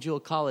William Jewell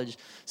College.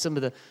 Some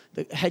of the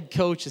head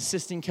coach,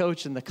 assistant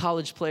coach, and the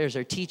college players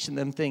are teaching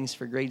them things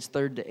for grades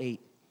 3rd to 8.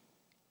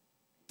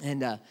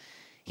 And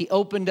he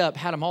opened up,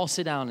 had them all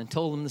sit down and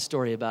told them the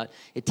story about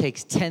it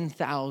takes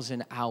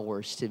 10,000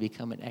 hours to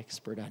become an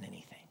expert on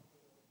anything.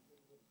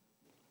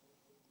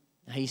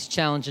 Now he's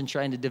challenging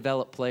trying to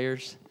develop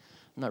players.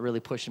 I'm not really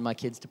pushing my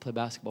kids to play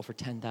basketball for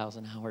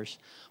 10,000 hours.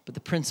 But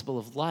the principle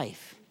of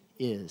life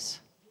is,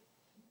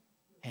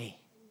 hey,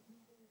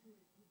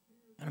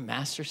 you want to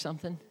master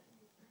something?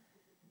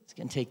 It's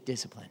going to take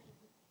discipline.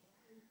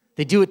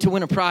 They do it to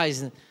win a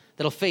prize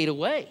that'll fade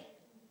away.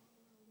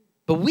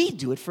 But we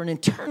do it for an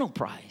eternal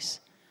prize.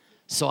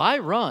 So I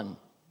run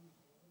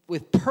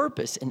with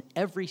purpose in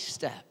every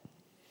step.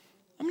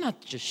 I'm not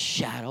just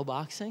shadow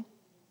boxing.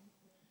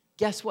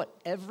 Guess what?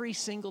 Every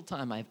single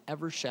time I've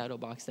ever shadow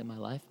boxed in my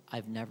life,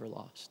 I've never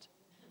lost.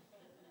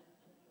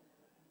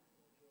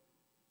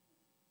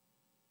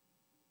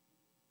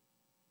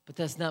 But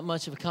that's not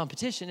much of a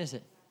competition, is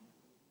it?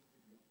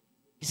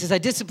 He says, I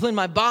discipline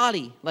my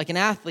body like an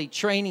athlete,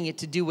 training it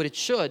to do what it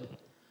should.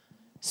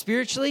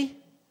 Spiritually,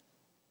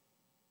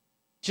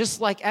 just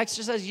like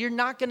exercise, you're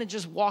not going to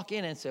just walk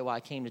in and say, well, I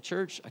came to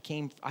church.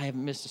 I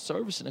haven't missed a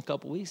service in a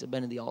couple weeks. I've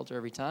been to the altar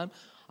every time.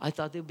 I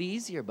thought they'd be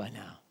easier by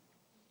now.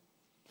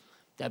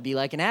 That'd be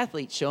like an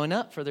athlete showing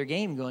up for their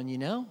game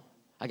going,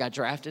 I got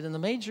drafted in the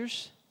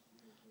majors.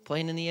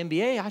 Playing in the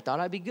NBA, I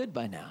thought I'd be good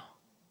by now.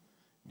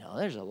 No,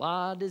 there's a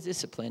lot of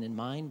discipline in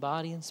mind,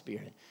 body, and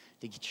spirit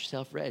to get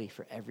yourself ready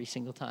for every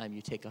single time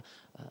you take a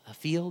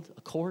field,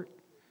 a court.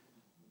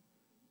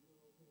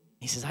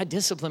 He says, I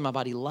discipline my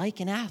body like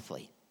an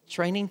athlete,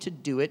 training to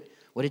do it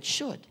what it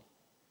should.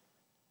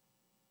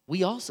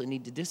 We also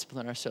need to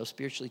discipline ourselves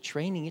spiritually,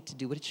 training it to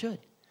do what it should.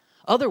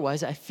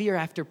 Otherwise, I fear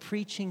after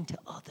preaching to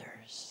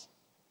others.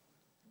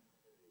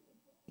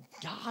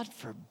 God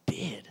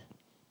forbid,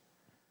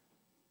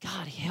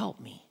 God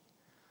help me,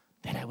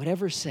 that I would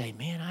ever say,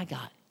 man, I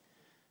got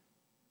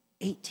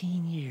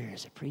 18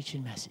 years of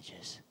preaching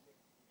messages,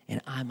 and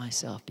I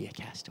myself be a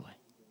castaway.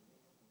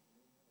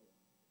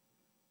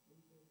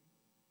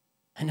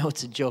 I know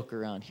it's a joke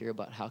around here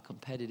about how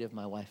competitive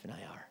my wife and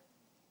I are.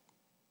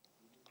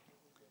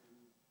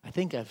 I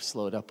think I've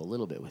slowed up a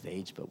little bit with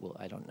age, but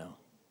I don't know.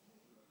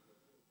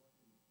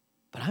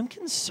 But I'm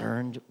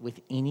concerned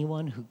with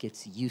anyone who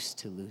gets used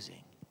to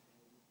losing.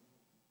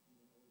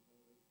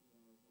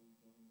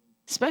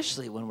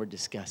 Especially when we're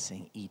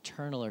discussing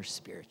eternal or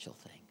spiritual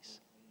things.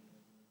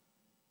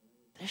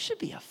 There should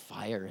be a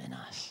fire in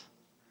us.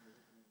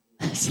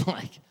 It's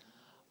like,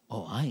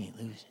 oh, I ain't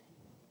losing.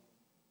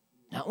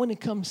 Not when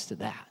it comes to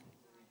that.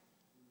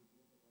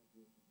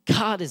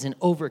 God is an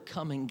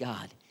overcoming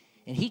God,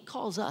 and he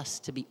calls us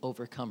to be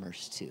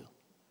overcomers too.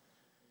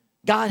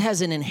 God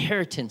has an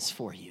inheritance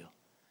for you.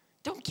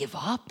 Don't give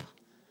up.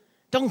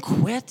 Don't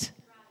quit.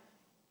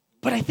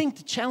 But I think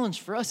the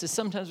challenge for us is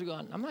sometimes we go,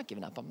 I'm not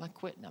giving up. I'm not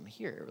quitting. I'm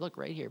here. Look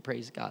right here.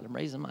 Praise God. I'm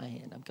raising my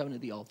hand. I'm coming to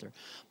the altar.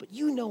 But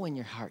you know in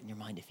your heart and your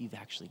mind if you've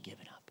actually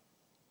given up.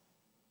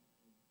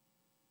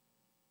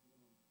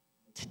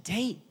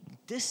 Today,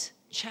 this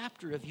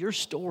chapter of your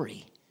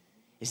story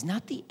is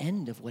not the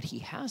end of what he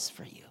has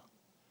for you.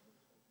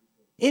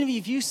 Any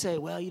of you say,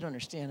 well, you don't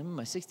understand. I'm in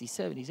my 60s,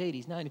 70s,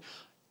 80s, 90s.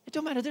 It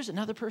don't matter. There's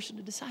another person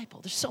to disciple.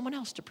 There's someone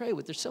else to pray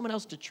with. There's someone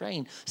else to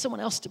train.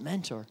 Someone else to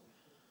mentor.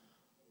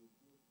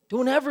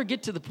 Don't ever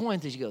get to the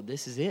point that you go,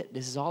 this is it.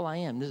 This is all I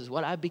am. This is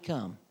what I've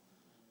become.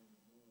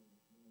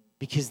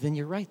 Because then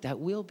you're right. That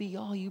will be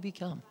all you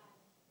become.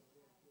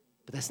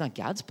 But that's not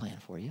God's plan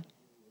for you.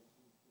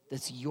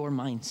 That's your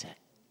mindset.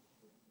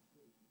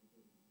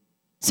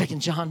 2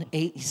 John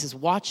 8, he says,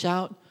 watch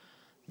out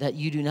that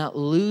you do not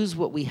lose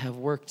what we have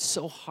worked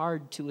so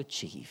hard to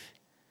achieve.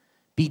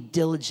 Be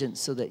diligent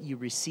so that you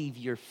receive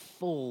your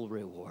full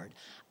reward.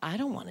 I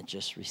don't want to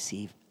just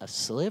receive a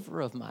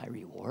sliver of my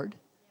reward.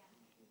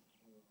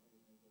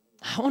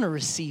 I want to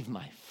receive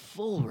my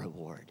full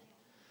reward.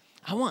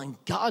 I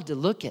want God to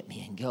look at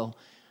me and go,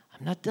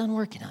 I'm not done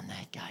working on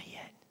that guy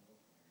yet.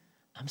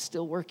 I'm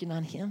still working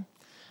on him.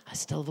 I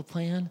still have a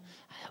plan.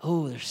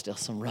 Oh, there's still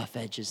some rough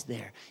edges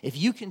there. If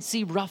you can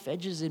see rough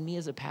edges in me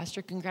as a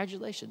pastor,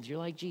 congratulations. You're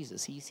like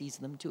Jesus. He sees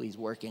them too. He's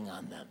working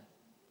on them.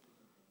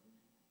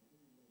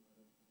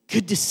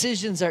 Good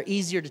decisions are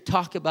easier to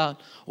talk about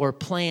or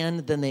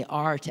plan than they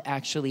are to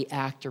actually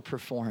act or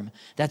perform.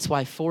 That's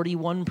why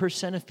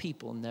 41% of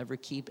people never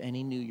keep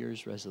any New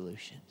Year's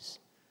resolutions.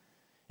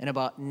 And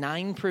about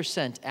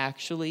 9%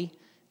 actually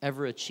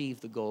ever achieve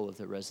the goal of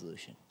the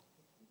resolution.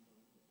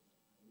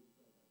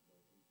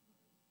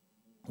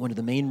 One of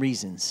the main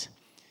reasons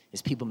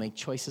is people make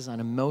choices on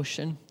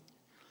emotion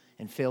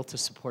and fail to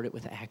support it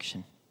with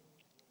action.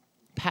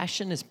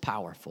 Passion is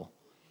powerful,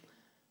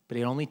 but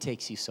it only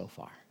takes you so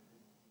far.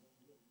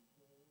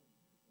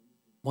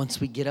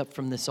 Once we get up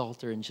from this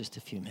altar in just a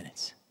few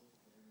minutes,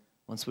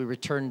 once we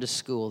return to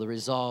school, the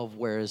resolve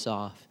wears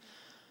off.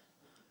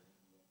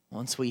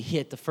 Once we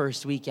hit the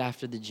first week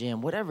after the gym,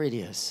 whatever it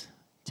is,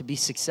 to be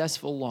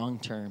successful long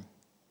term,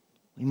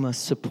 we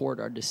must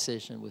support our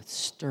decision with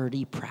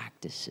sturdy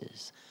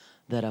practices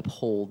that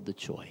uphold the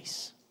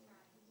choice.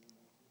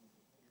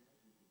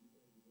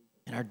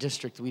 In our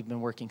district, we've been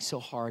working so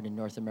hard in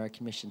North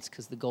American missions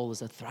because the goal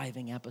is a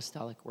thriving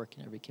apostolic work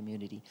in every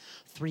community.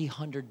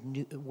 300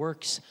 new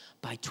works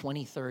by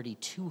 2030,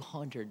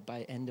 200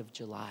 by end of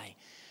July.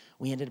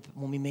 We ended up,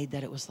 when we made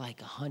that, it was like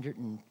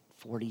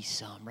 140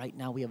 some. Right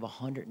now we have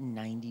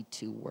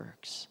 192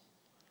 works.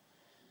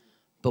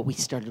 But we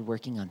started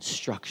working on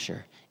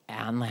structure,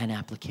 online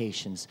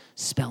applications,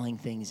 spelling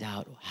things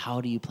out. How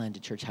do you plant a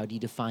church? How do you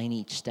define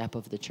each step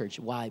of the church?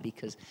 Why?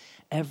 Because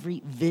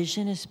every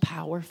vision is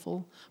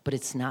powerful, but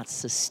it's not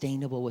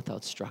sustainable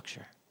without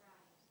structure.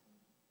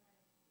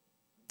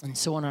 And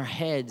so in our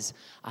heads,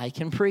 I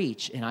can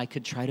preach, and I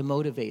could try to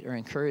motivate or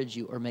encourage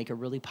you or make a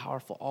really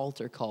powerful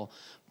altar call.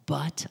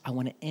 But I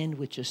want to end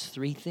with just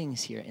 3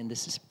 things here, and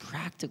this is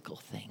practical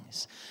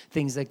things.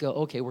 Things that go,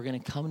 okay, we're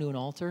going to come to an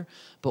altar,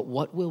 but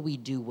what will we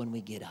do when we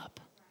get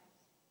up?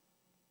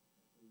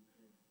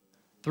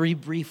 3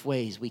 brief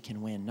ways we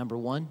can win. Number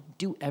 1,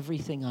 do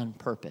everything on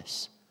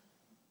purpose.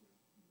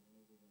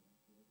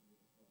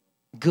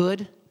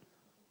 Good,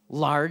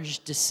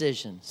 large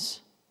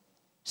decisions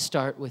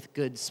start with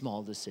good,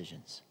 small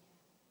decisions.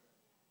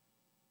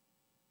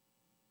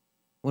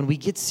 When we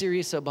get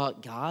serious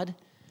about God,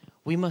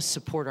 we must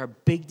support our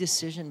big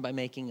decision by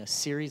making a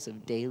series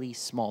of daily,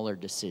 smaller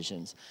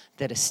decisions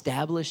that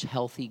establish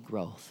healthy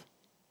growth.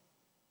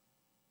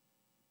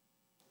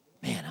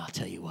 Man, I'll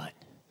tell you what,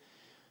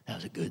 that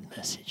was a good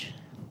message.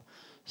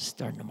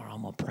 Starting tomorrow,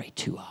 I'm going to pray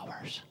 2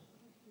 hours.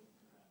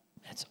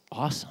 That's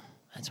awesome.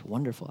 That's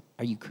wonderful.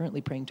 Are you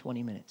currently praying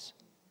 20 minutes?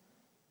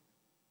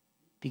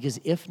 Because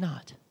if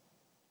not,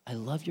 I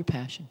love your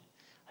passion.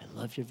 I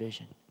love your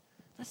vision.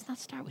 Let's not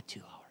start with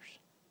 2 hours.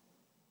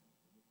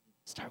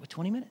 Start with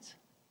 20 minutes.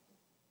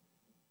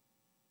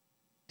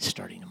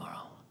 Starting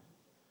tomorrow,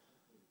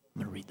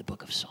 I'm going to read the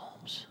book of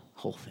Psalms,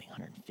 whole thing,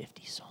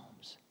 150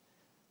 Psalms.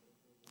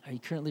 Are you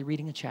currently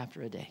reading a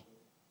chapter a day?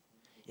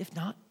 If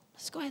not,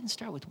 let's go ahead and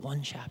start with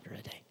 1 chapter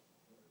a day.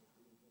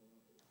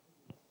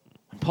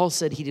 When Paul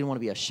said he didn't want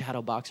to be a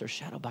shadow boxer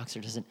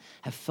doesn't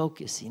have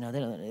focus. You know, they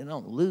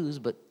don't lose,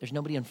 but there's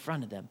nobody in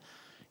front of them.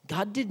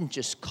 God didn't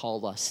just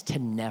call us to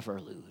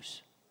never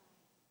lose.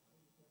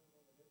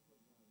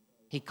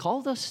 He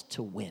called us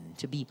to win,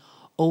 to be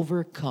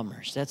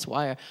overcomers. That's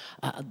why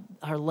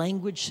our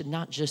language should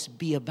not just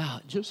be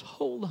about, just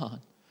hold on.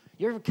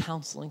 You're ever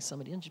counseling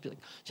somebody and just be like,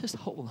 just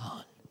hold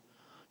on.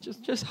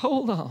 Just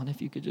hold on.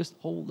 If you could just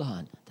hold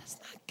on. That's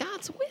not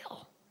God's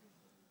will.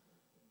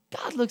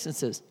 God looks and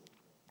says,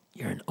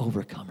 you're an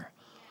overcomer,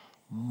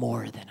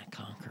 more than a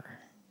conqueror.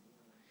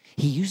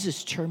 He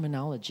uses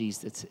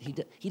terminologies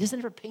he doesn't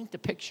ever paint the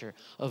picture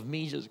of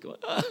me just going,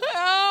 help,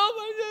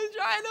 I'm just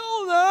trying to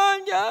hold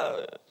on,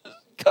 God. Just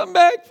come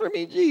back for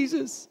me,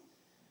 Jesus.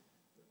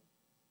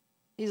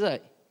 He's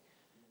like,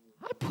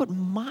 I put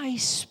my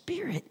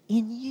spirit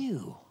in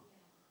you.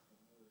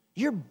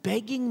 You're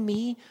begging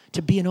me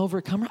to be an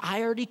overcomer?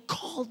 I already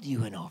called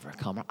you an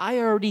overcomer. I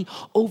already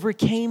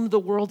overcame the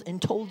world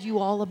and told you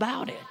all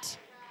about it.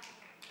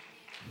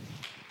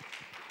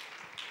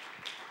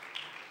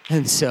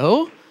 And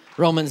so,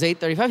 Romans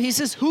 8:35, he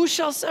says, who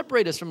shall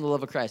separate us from the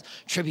love of Christ?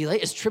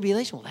 Is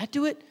tribulation, will that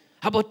do it?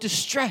 How about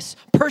distress,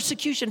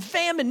 persecution,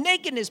 famine,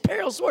 nakedness,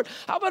 peril, sword?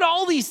 How about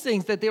all these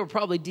things that they were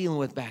probably dealing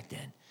with back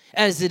then?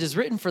 As it is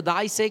written, for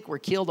thy sake we're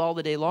killed all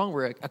the day long.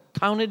 We're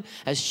accounted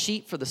as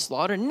sheep for the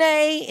slaughter.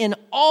 Nay, in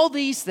all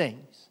these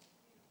things.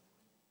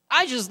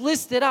 I just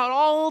listed out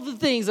all the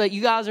things that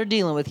you guys are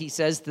dealing with, he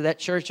says to that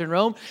church in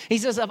Rome. He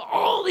says, of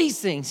all these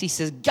things, he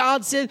says,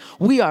 God said,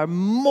 we are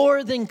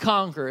more than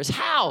conquerors.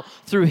 How?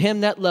 Through him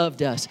that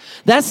loved us.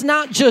 That's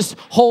not just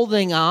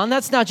holding on.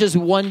 That's not just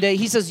one day.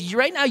 He says,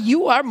 right now,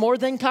 you are more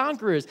than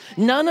conquerors.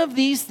 None of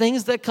these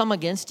things that come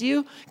against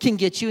you can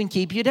get you and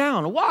keep you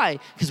down. Why?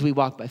 Because we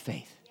walk by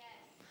faith.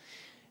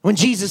 When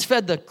Jesus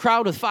fed the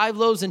crowd with 5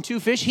 loaves and 2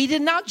 fish, he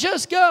did not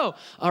just go,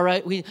 all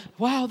right,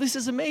 wow, this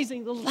is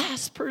amazing. The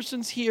last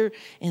person's here,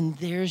 and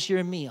there's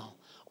your meal.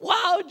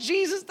 Wow,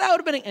 Jesus, that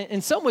would have been,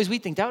 in some ways we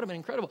think that would have been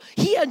incredible.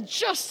 He had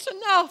just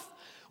enough.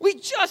 We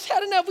just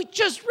had enough. We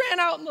just ran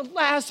out and the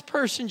last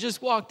person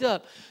just walked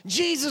up.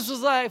 Jesus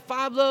was like,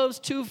 5 loaves,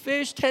 2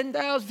 fish,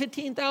 10,000,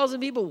 15,000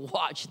 people.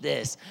 Watch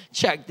this.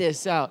 Check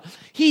this out.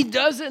 He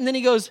does it and then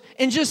he goes,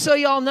 and just so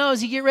y'all know,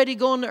 as you get ready to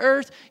go into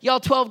earth, y'all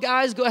 12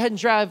 guys, go ahead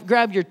and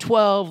grab your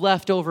 12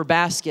 leftover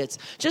baskets.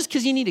 Just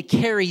because you need to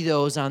carry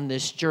those on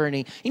this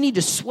journey. You need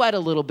to sweat a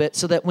little bit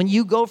so that when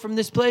you go from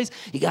this place,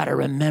 you got to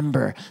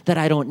remember that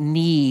I don't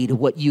need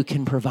what you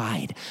can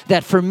provide.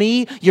 That for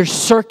me, your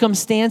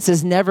circumstance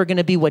is never going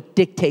to be what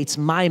dictates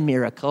my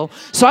miracle.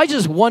 So I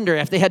just wonder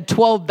if they had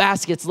 12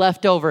 baskets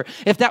left over,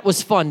 if that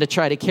was fun to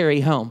try to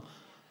carry home.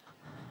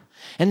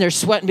 And they're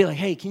sweating, be like,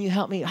 hey, can you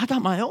help me? I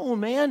got my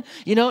own, man.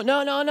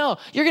 No.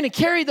 You're going to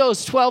carry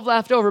those 12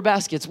 leftover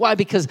baskets. Why?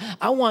 Because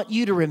I want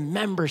you to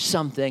remember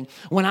something.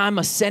 When I'm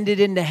ascended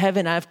into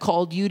heaven, I've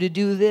called you to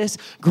do this.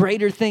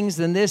 Greater things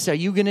than this are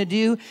you going to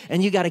do?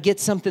 And you got to get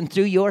something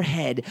through your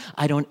head.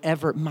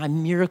 My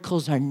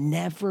miracles are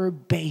never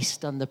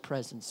based on the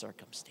present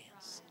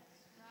circumstance.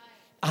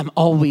 I'm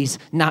always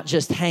not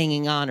just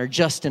hanging on or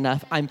just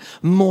enough. I'm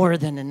more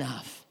than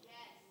enough.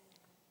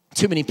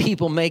 Too many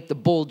people make the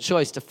bold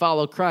choice to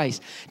follow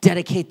Christ,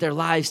 dedicate their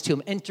lives to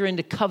Him, enter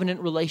into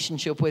covenant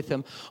relationship with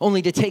Him,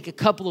 only to take a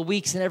couple of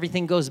weeks and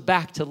everything goes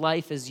back to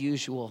life as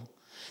usual.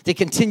 They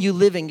continue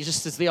living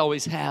just as they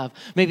always have.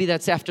 Maybe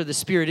that's after the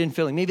Spirit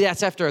infilling. Maybe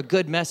that's after a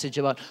good message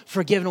about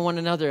forgiving one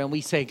another. And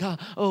we say, God,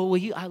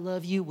 I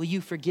love you. Will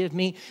you forgive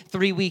me?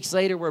 3 weeks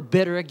later, we're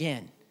bitter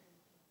again.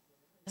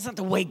 That's not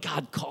the way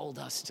God called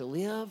us to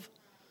live.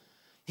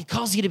 He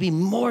calls you to be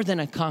more than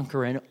a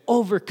conqueror, an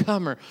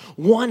overcomer,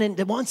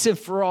 once and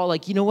for all.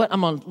 Like, you know what?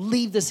 I'm going to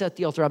leave this at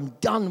the altar. I'm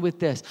done with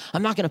this.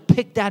 I'm not going to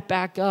pick that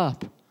back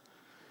up.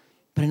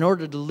 But in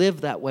order to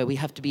live that way, we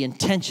have to be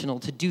intentional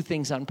to do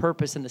things on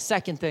purpose. And the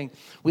second thing,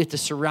 we have to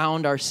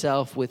surround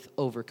ourselves with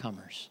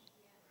overcomers.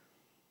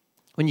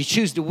 When you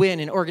choose to win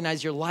and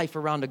organize your life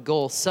around a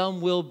goal, some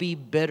will be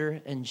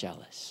bitter and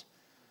jealous.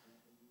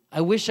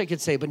 I wish I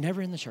could say, but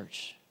never in the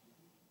church.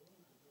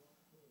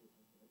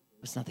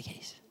 That's not the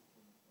case.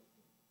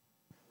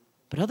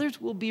 But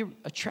others will be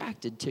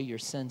attracted to your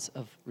sense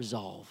of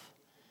resolve.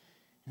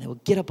 And they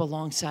will get up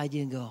alongside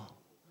you and go,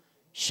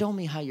 show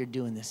me how you're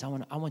doing this. I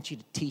want you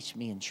to teach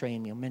me and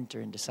train me, and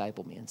mentor and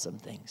disciple me in some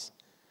things.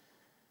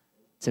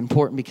 It's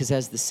important because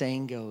as the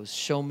saying goes,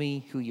 show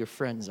me who your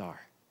friends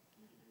are,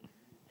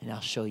 and I'll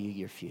show you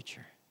your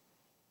future.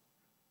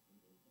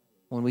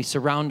 When we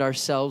surround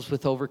ourselves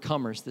with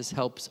overcomers, this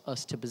helps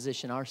us to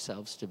position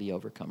ourselves to be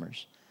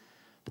overcomers.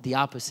 But the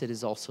opposite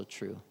is also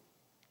true.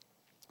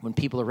 When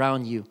people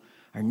around you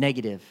are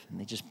negative and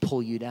they just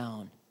pull you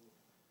down,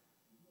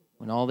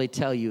 when all they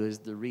tell you is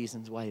the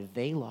reasons why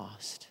they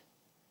lost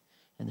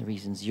and the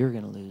reasons you're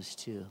going to lose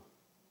too,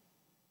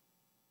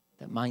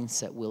 that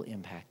mindset will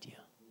impact you.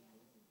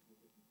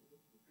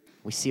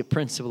 We see a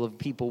principle of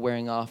people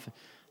wearing off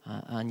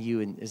on you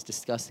and is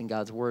discussed in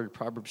God's word.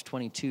 Proverbs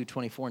 22,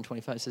 24, and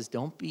 25 says,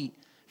 don't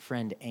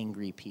befriend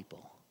angry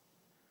people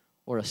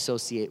or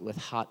associate with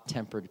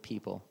hot-tempered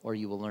people, or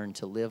you will learn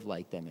to live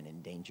like them and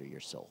endanger your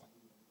soul.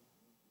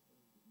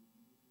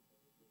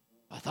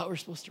 I thought we were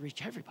supposed to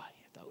reach everybody.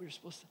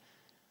 Well,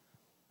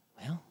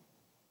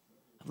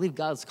 I believe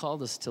God's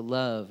called us to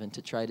love and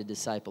to try to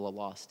disciple a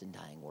lost and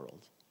dying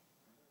world.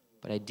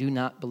 But I do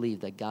not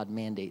believe that God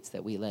mandates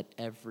that we let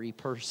every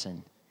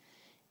person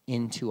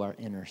into our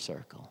inner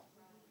circle,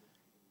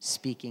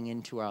 speaking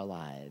into our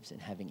lives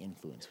and having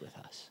influence with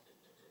us.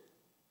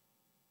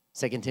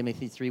 2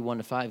 Timothy 3,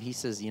 1-5, he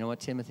says, you know what,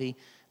 Timothy?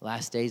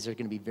 Last days are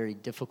going to be very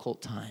difficult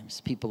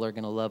times. People are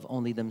going to love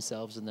only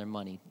themselves and their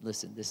money.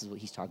 Listen, this is what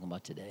he's talking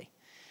about today.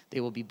 They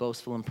will be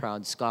boastful and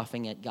proud,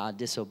 scoffing at God,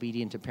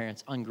 disobedient to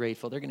parents,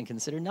 ungrateful. They're going to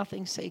consider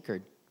nothing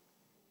sacred.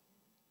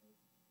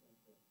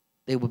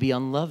 They will be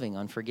unloving,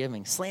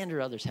 unforgiving,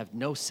 slander others, have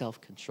no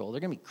self-control.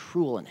 They're going to be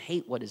cruel and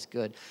hate what is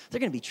good.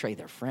 They're going to betray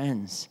their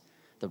friends.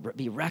 They'll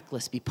be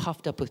reckless, be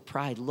puffed up with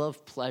pride,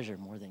 love pleasure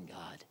more than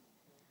God.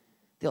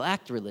 They'll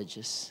act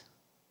religious,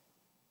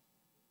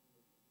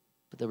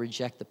 but they'll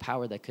reject the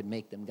power that could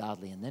make them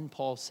godly. And then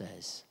Paul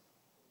says,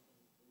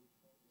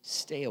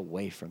 stay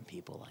away from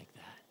people like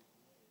that.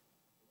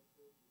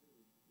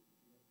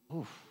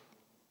 Oof.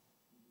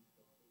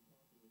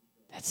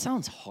 That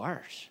sounds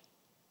harsh.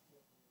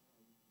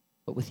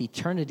 But with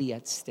eternity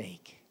at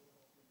stake,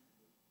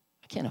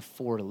 I can't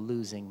afford a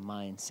losing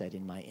mindset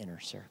in my inner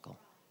circle.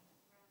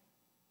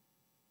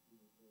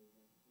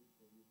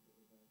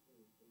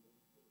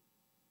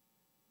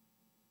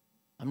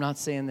 I'm not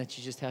saying that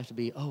you just have to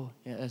be,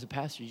 as a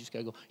pastor, you just got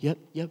to go, yep,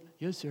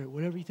 yes, sir,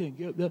 whatever you think.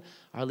 Yep.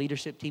 Our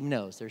leadership team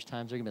knows there's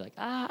times they're going to be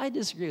like, I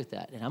disagree with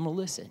that, and I'm going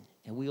to listen,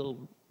 and we'll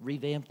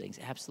revamp things,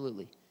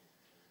 absolutely.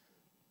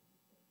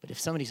 But if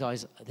somebody's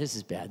always, this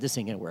is bad, this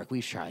ain't going to work,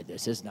 we've tried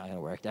this is not going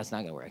to work, that's not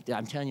going to work.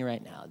 I'm telling you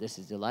right now,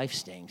 the life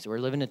stinks, we're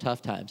living in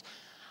tough times.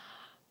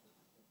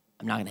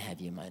 I'm not going to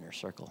have you in my inner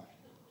circle.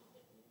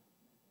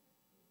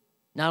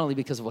 Not only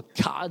because of what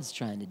God's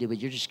trying to do, but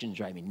you're just going to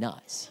drive me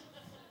nuts.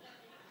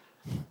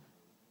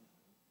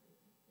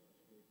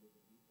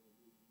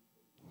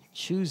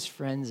 choose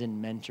friends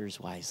and mentors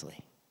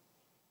wisely.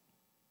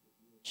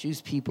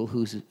 Choose people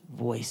whose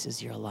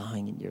voices you're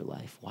allowing in your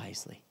life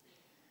wisely.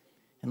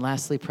 And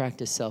lastly,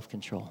 practice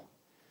self-control.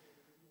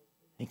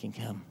 It can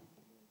come.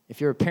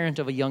 If you're a parent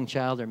of a young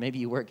child, or maybe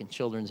you work in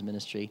children's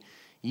ministry,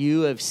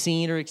 you have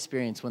seen or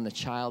experienced when the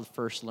child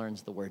first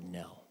learns the word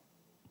no.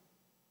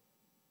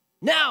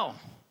 No,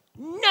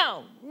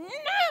 no,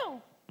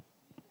 no.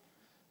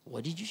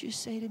 What did you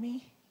just say to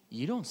me?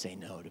 You don't say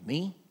no to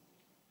me.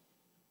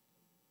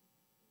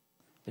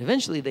 But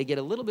eventually they get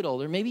a little bit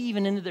older, maybe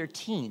even into their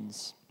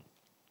teens.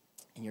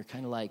 And you're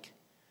kind of like,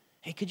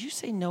 hey, could you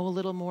say no a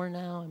little more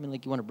now? I mean,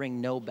 like you want to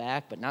bring no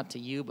back, but not to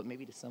you, but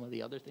maybe to some of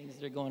the other things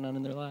that are going on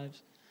in their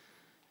lives.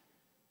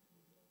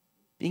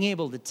 Being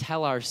able to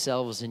tell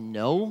ourselves a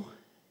no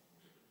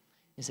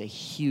is a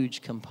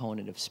huge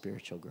component of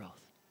spiritual growth.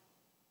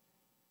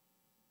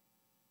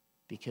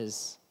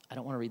 Because I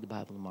don't want to read the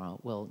Bible tomorrow.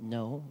 Well,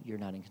 no, you're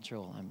not in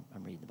control.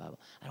 I'm reading the Bible.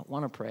 I don't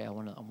want to pray. I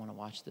want to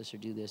watch this or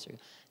do this. Or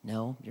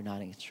no, you're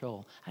not in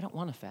control. I don't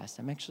want to fast.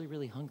 I'm actually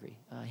really hungry.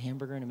 A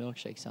hamburger and a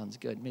milkshake sounds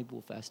good. Maybe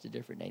we'll fast a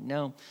different day.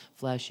 No,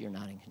 flesh, you're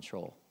not in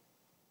control.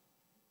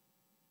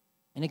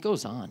 And it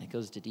goes on. It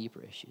goes to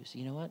deeper issues.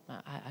 You know what?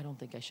 I don't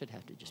think I should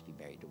have to just be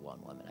married to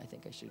one woman. I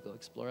think I should go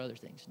explore other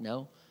things.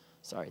 No,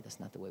 sorry, that's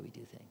not the way we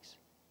do things.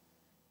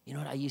 You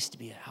know what? I used to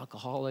be an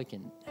alcoholic,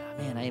 and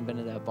man, I ain't been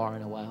to that bar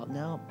in a while.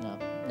 No.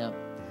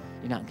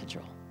 You're not in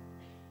control.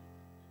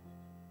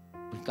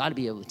 We've got to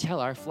be able to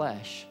tell our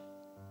flesh,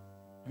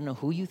 I don't know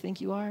who you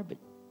think you are, but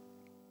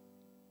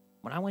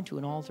when I went to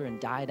an altar and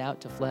died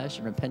out to flesh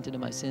and repented of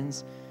my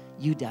sins,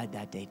 you died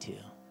that day too.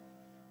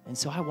 And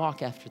so I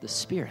walk after the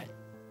Spirit,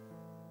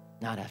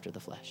 not after the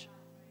flesh.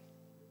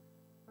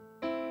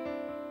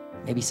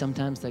 Maybe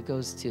sometimes that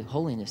goes to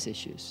holiness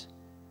issues.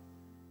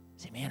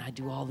 Say, man, I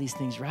do all these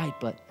things right,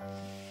 but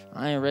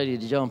I ain't ready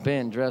to jump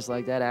in, dress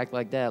like that, act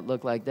like that,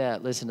 look like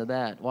that, listen to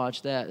that,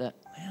 watch that.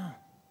 Well,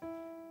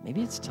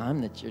 maybe it's time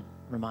that you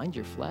remind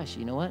your flesh,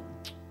 you know what?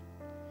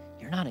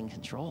 You're not in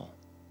control.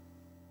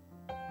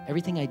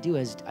 Everything I do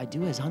as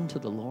unto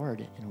the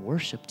Lord and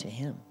worship to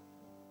Him.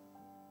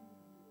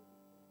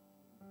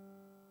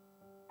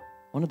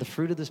 One of the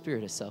fruit of the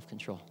Spirit is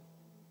self-control.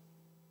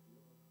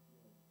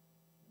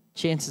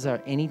 Chances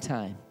are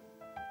anytime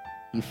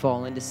you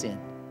fall into sin,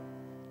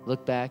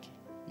 look back,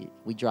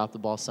 we dropped the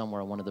ball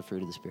somewhere on one of the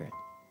fruit of the Spirit.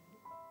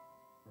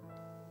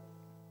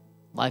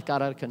 Life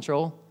got out of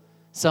control.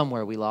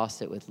 Somewhere we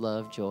lost it with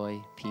love, joy,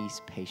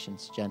 peace,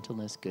 patience,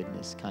 gentleness,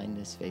 goodness,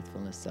 kindness,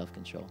 faithfulness,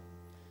 self-control.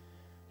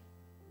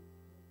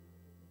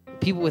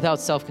 People without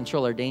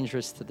self-control are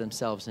dangerous to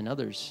themselves and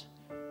others.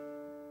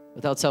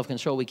 Without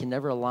self-control, we can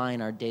never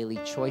align our daily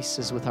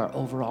choices with our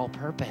overall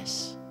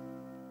purpose.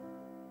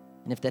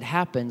 And if that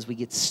happens, we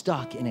get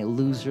stuck in a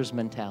loser's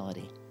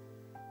mentality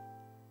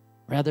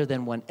rather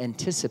than one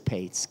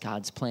anticipates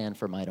God's plan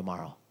for my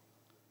tomorrow.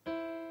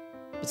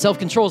 But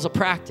self-control is a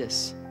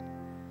practice.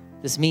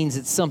 This means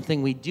it's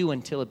something we do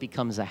until it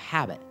becomes a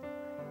habit.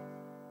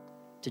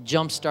 To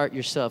jumpstart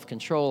your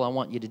self-control, I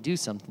want you to do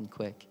something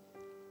quick.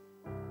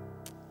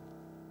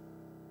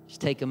 Just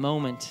take a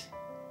moment,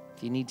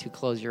 if you need to,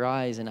 close your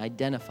eyes and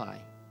identify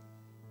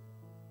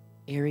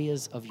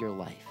areas of your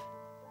life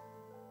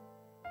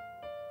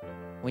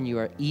when you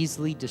are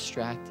easily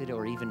distracted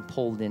or even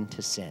pulled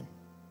into sin.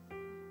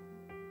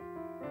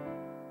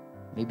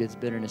 Maybe it's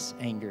bitterness,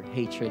 anger,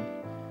 hatred.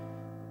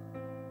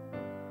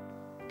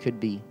 Could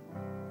be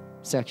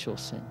sexual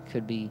sin.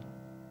 Could be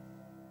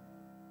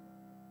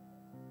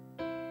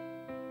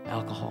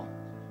alcohol,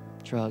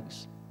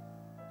 drugs,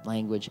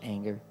 language,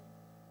 anger,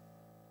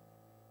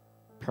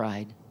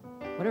 pride.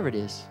 Whatever it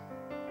is,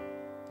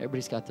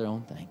 everybody's got their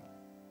own thing.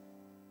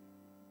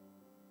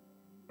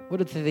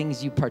 What are the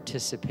things you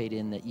participate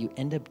in that you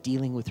end up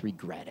dealing with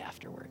regret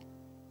afterward?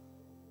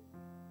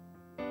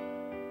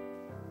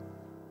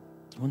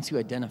 Once you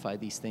identify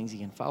these things, you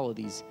can follow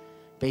these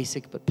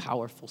basic but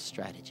powerful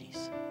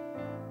strategies.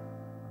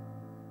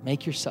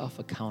 Make yourself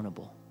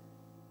accountable.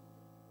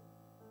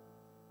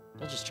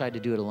 Don't just try to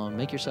do it alone.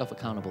 Make yourself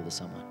accountable to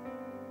someone.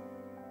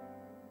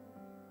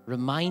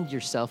 Remind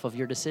yourself of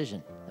your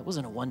decision. That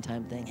wasn't a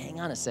one-time thing. Hang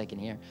on a second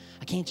here.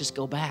 I can't just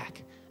go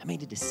back. I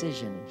made a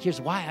decision.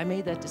 Here's why I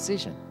made that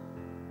decision.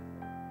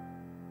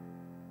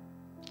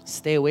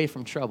 Stay away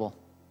from trouble.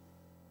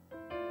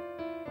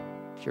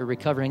 If you're a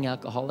recovering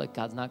alcoholic,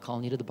 God's not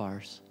calling you to the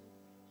bars.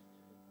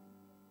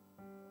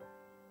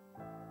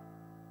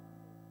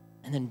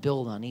 And then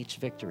build on each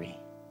victory.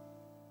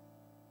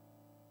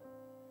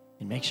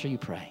 And make sure you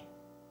pray.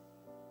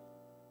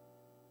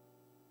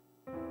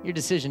 Your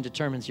decision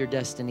determines your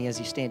destiny as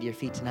you stand to your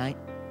feet tonight.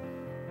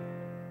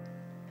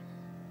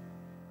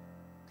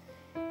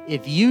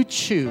 If you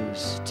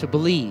choose to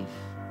believe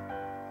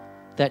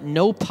that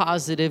no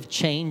positive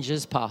change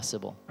is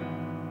possible,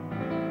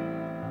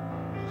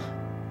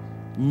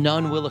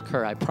 none will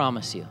occur, I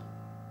promise you.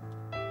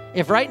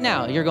 If right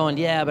now you're going,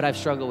 yeah, but I've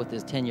struggled with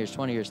this 10 years,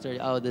 20 years, 30,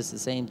 oh, this is the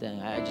same thing.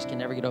 I just can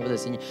never get over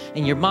this. And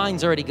your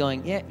mind's already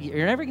going, yeah,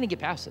 you're never going to get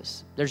past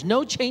this. There's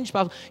no change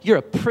possible. You're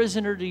a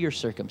prisoner to your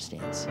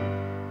circumstance.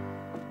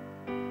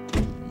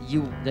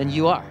 then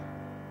you are.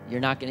 You're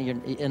not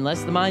going to,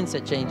 unless the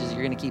mindset changes,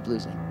 you're going to keep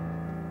losing.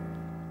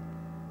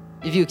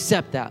 If you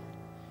accept that.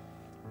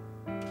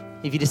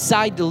 If you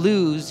decide to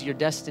lose, your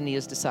destiny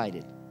is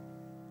decided.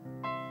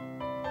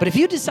 But if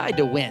you decide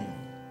to win,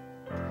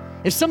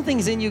 if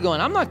something's in you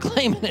going, I'm not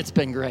claiming it's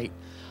been great.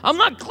 I'm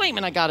not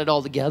claiming I got it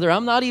all together.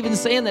 I'm not even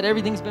saying that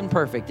everything's been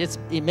perfect.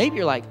 Maybe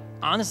you're like,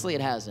 honestly,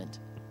 it hasn't.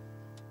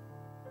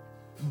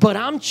 But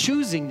I'm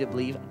choosing to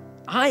believe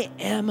I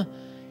am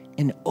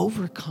an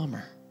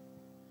overcomer.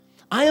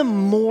 I am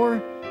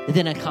more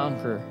than a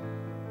conqueror.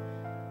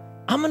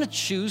 I'm going to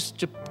choose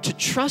to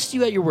trust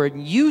you at your word.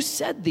 You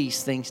said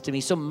these things to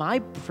me. So my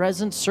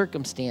present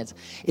circumstance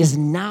is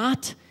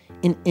not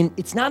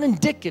it's not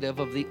indicative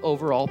of the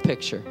overall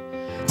picture.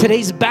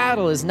 Today's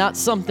battle is not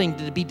something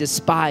to be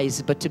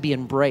despised, but to be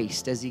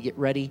embraced as you get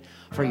ready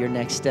for your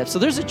next step. So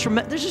there's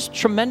just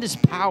tremendous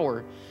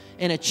power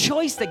in a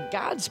choice that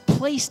God's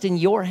placed in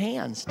your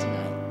hands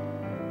tonight.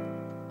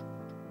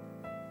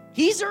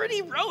 He's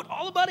already wrote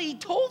all about it. He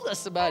told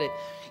us about it.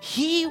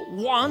 He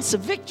wants a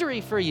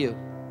victory for you.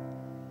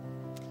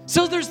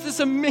 So there's this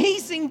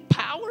amazing,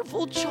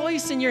 powerful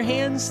choice in your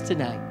hands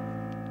tonight.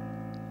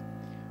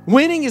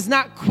 Winning is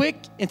not quick.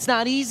 It's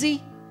not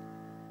easy.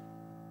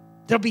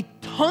 There'll be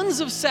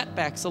tons of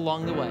setbacks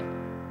along the way.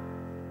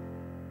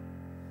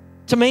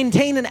 To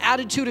maintain an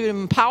attitude of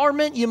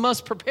empowerment, you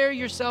must prepare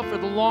yourself for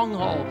the long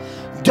haul.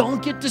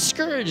 Don't get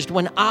discouraged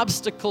when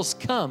obstacles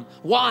come.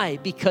 Why?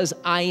 Because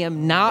I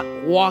am not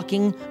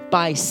walking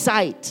by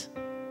sight.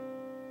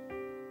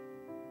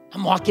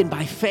 I'm walking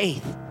by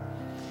faith.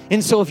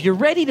 And so if you're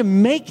ready to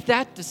make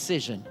that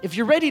decision, if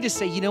you're ready to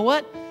say, you know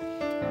what?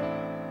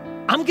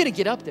 I'm going to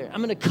get up there.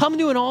 I'm going to come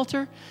to an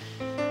altar.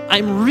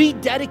 I'm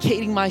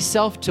rededicating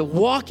myself to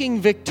walking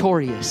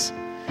victorious.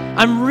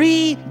 I'm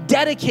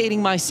rededicating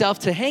myself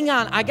to, hang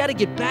on, I got to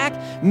get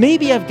back.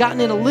 Maybe I've gotten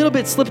in a little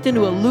bit, slipped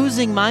into a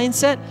losing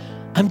mindset.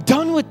 I'm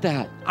done with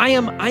that. I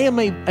am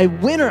a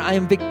winner. I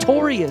am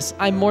victorious.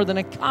 I'm more than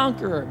a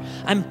conqueror.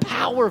 I'm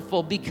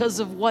powerful because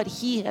of what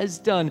he has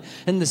done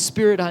and the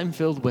spirit I'm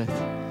filled with.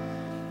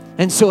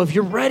 And so if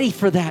you're ready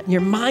for that and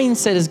your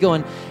mindset is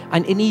going,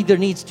 and it either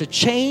needs to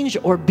change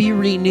or be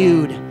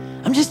renewed,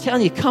 I'm just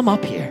telling you, come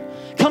up here.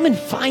 Come and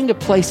find a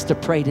place to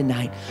pray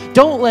tonight.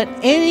 Don't let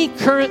any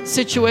current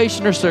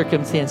situation or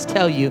circumstance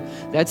tell you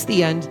that's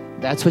the end.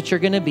 That's what you're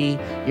going to be.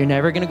 You're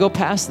never going to go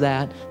past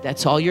that.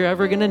 That's all you're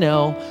ever going to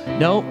know.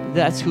 No,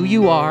 that's who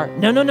you are.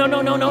 No.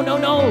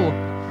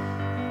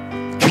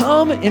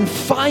 Come and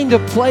find a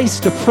place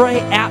to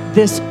pray at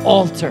this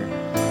altar.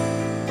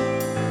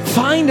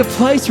 Find a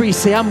place where you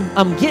say,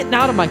 I'm getting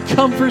out of my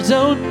comfort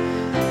zone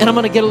and I'm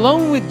going to get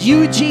alone with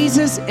you,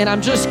 Jesus, and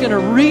I'm just going to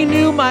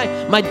renew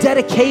my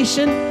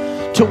dedication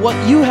to what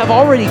you have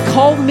already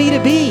called me to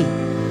be.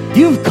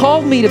 You've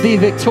called me to be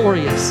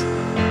victorious.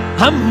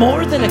 I'm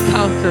more than a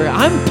conqueror.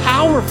 I'm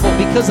powerful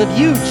because of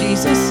you,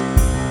 Jesus.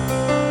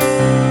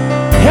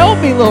 Help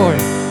me, Lord.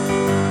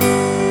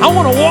 I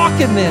want to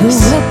walk in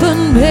this. The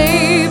weapon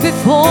may be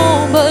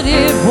formed, but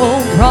it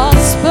won't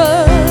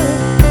prosper.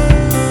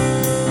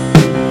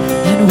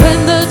 And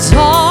when the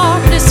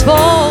darkness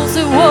falls,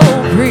 it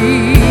won't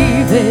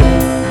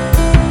prevail.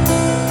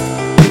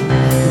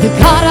 The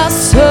God I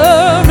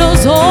serve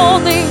knows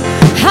only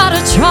how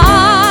to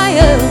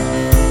triumph.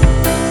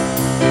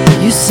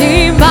 You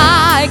see,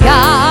 my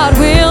God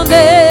will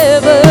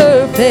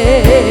never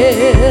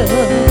fail.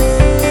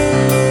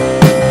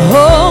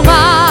 Oh,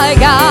 my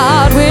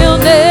God will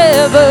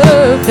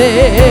never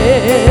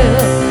fail.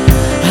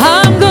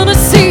 I'm gonna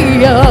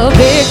see a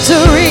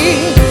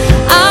victory.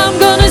 I'm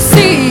gonna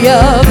see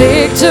a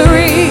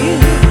victory.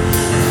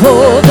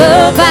 For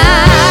the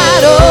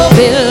battle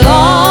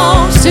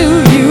belongs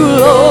to you,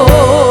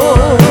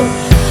 Lord.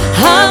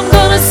 I'm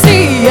gonna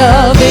see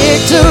a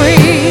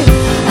victory.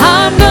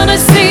 I'm gonna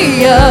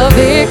see a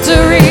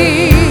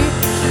victory.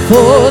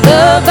 For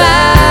the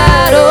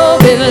battle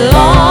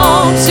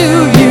belongs to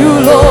you,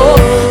 Lord.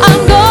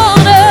 I'm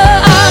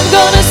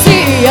gonna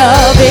see a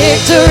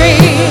victory.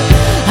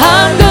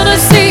 I'm gonna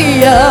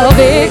see a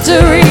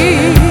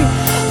victory.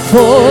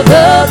 For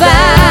the battle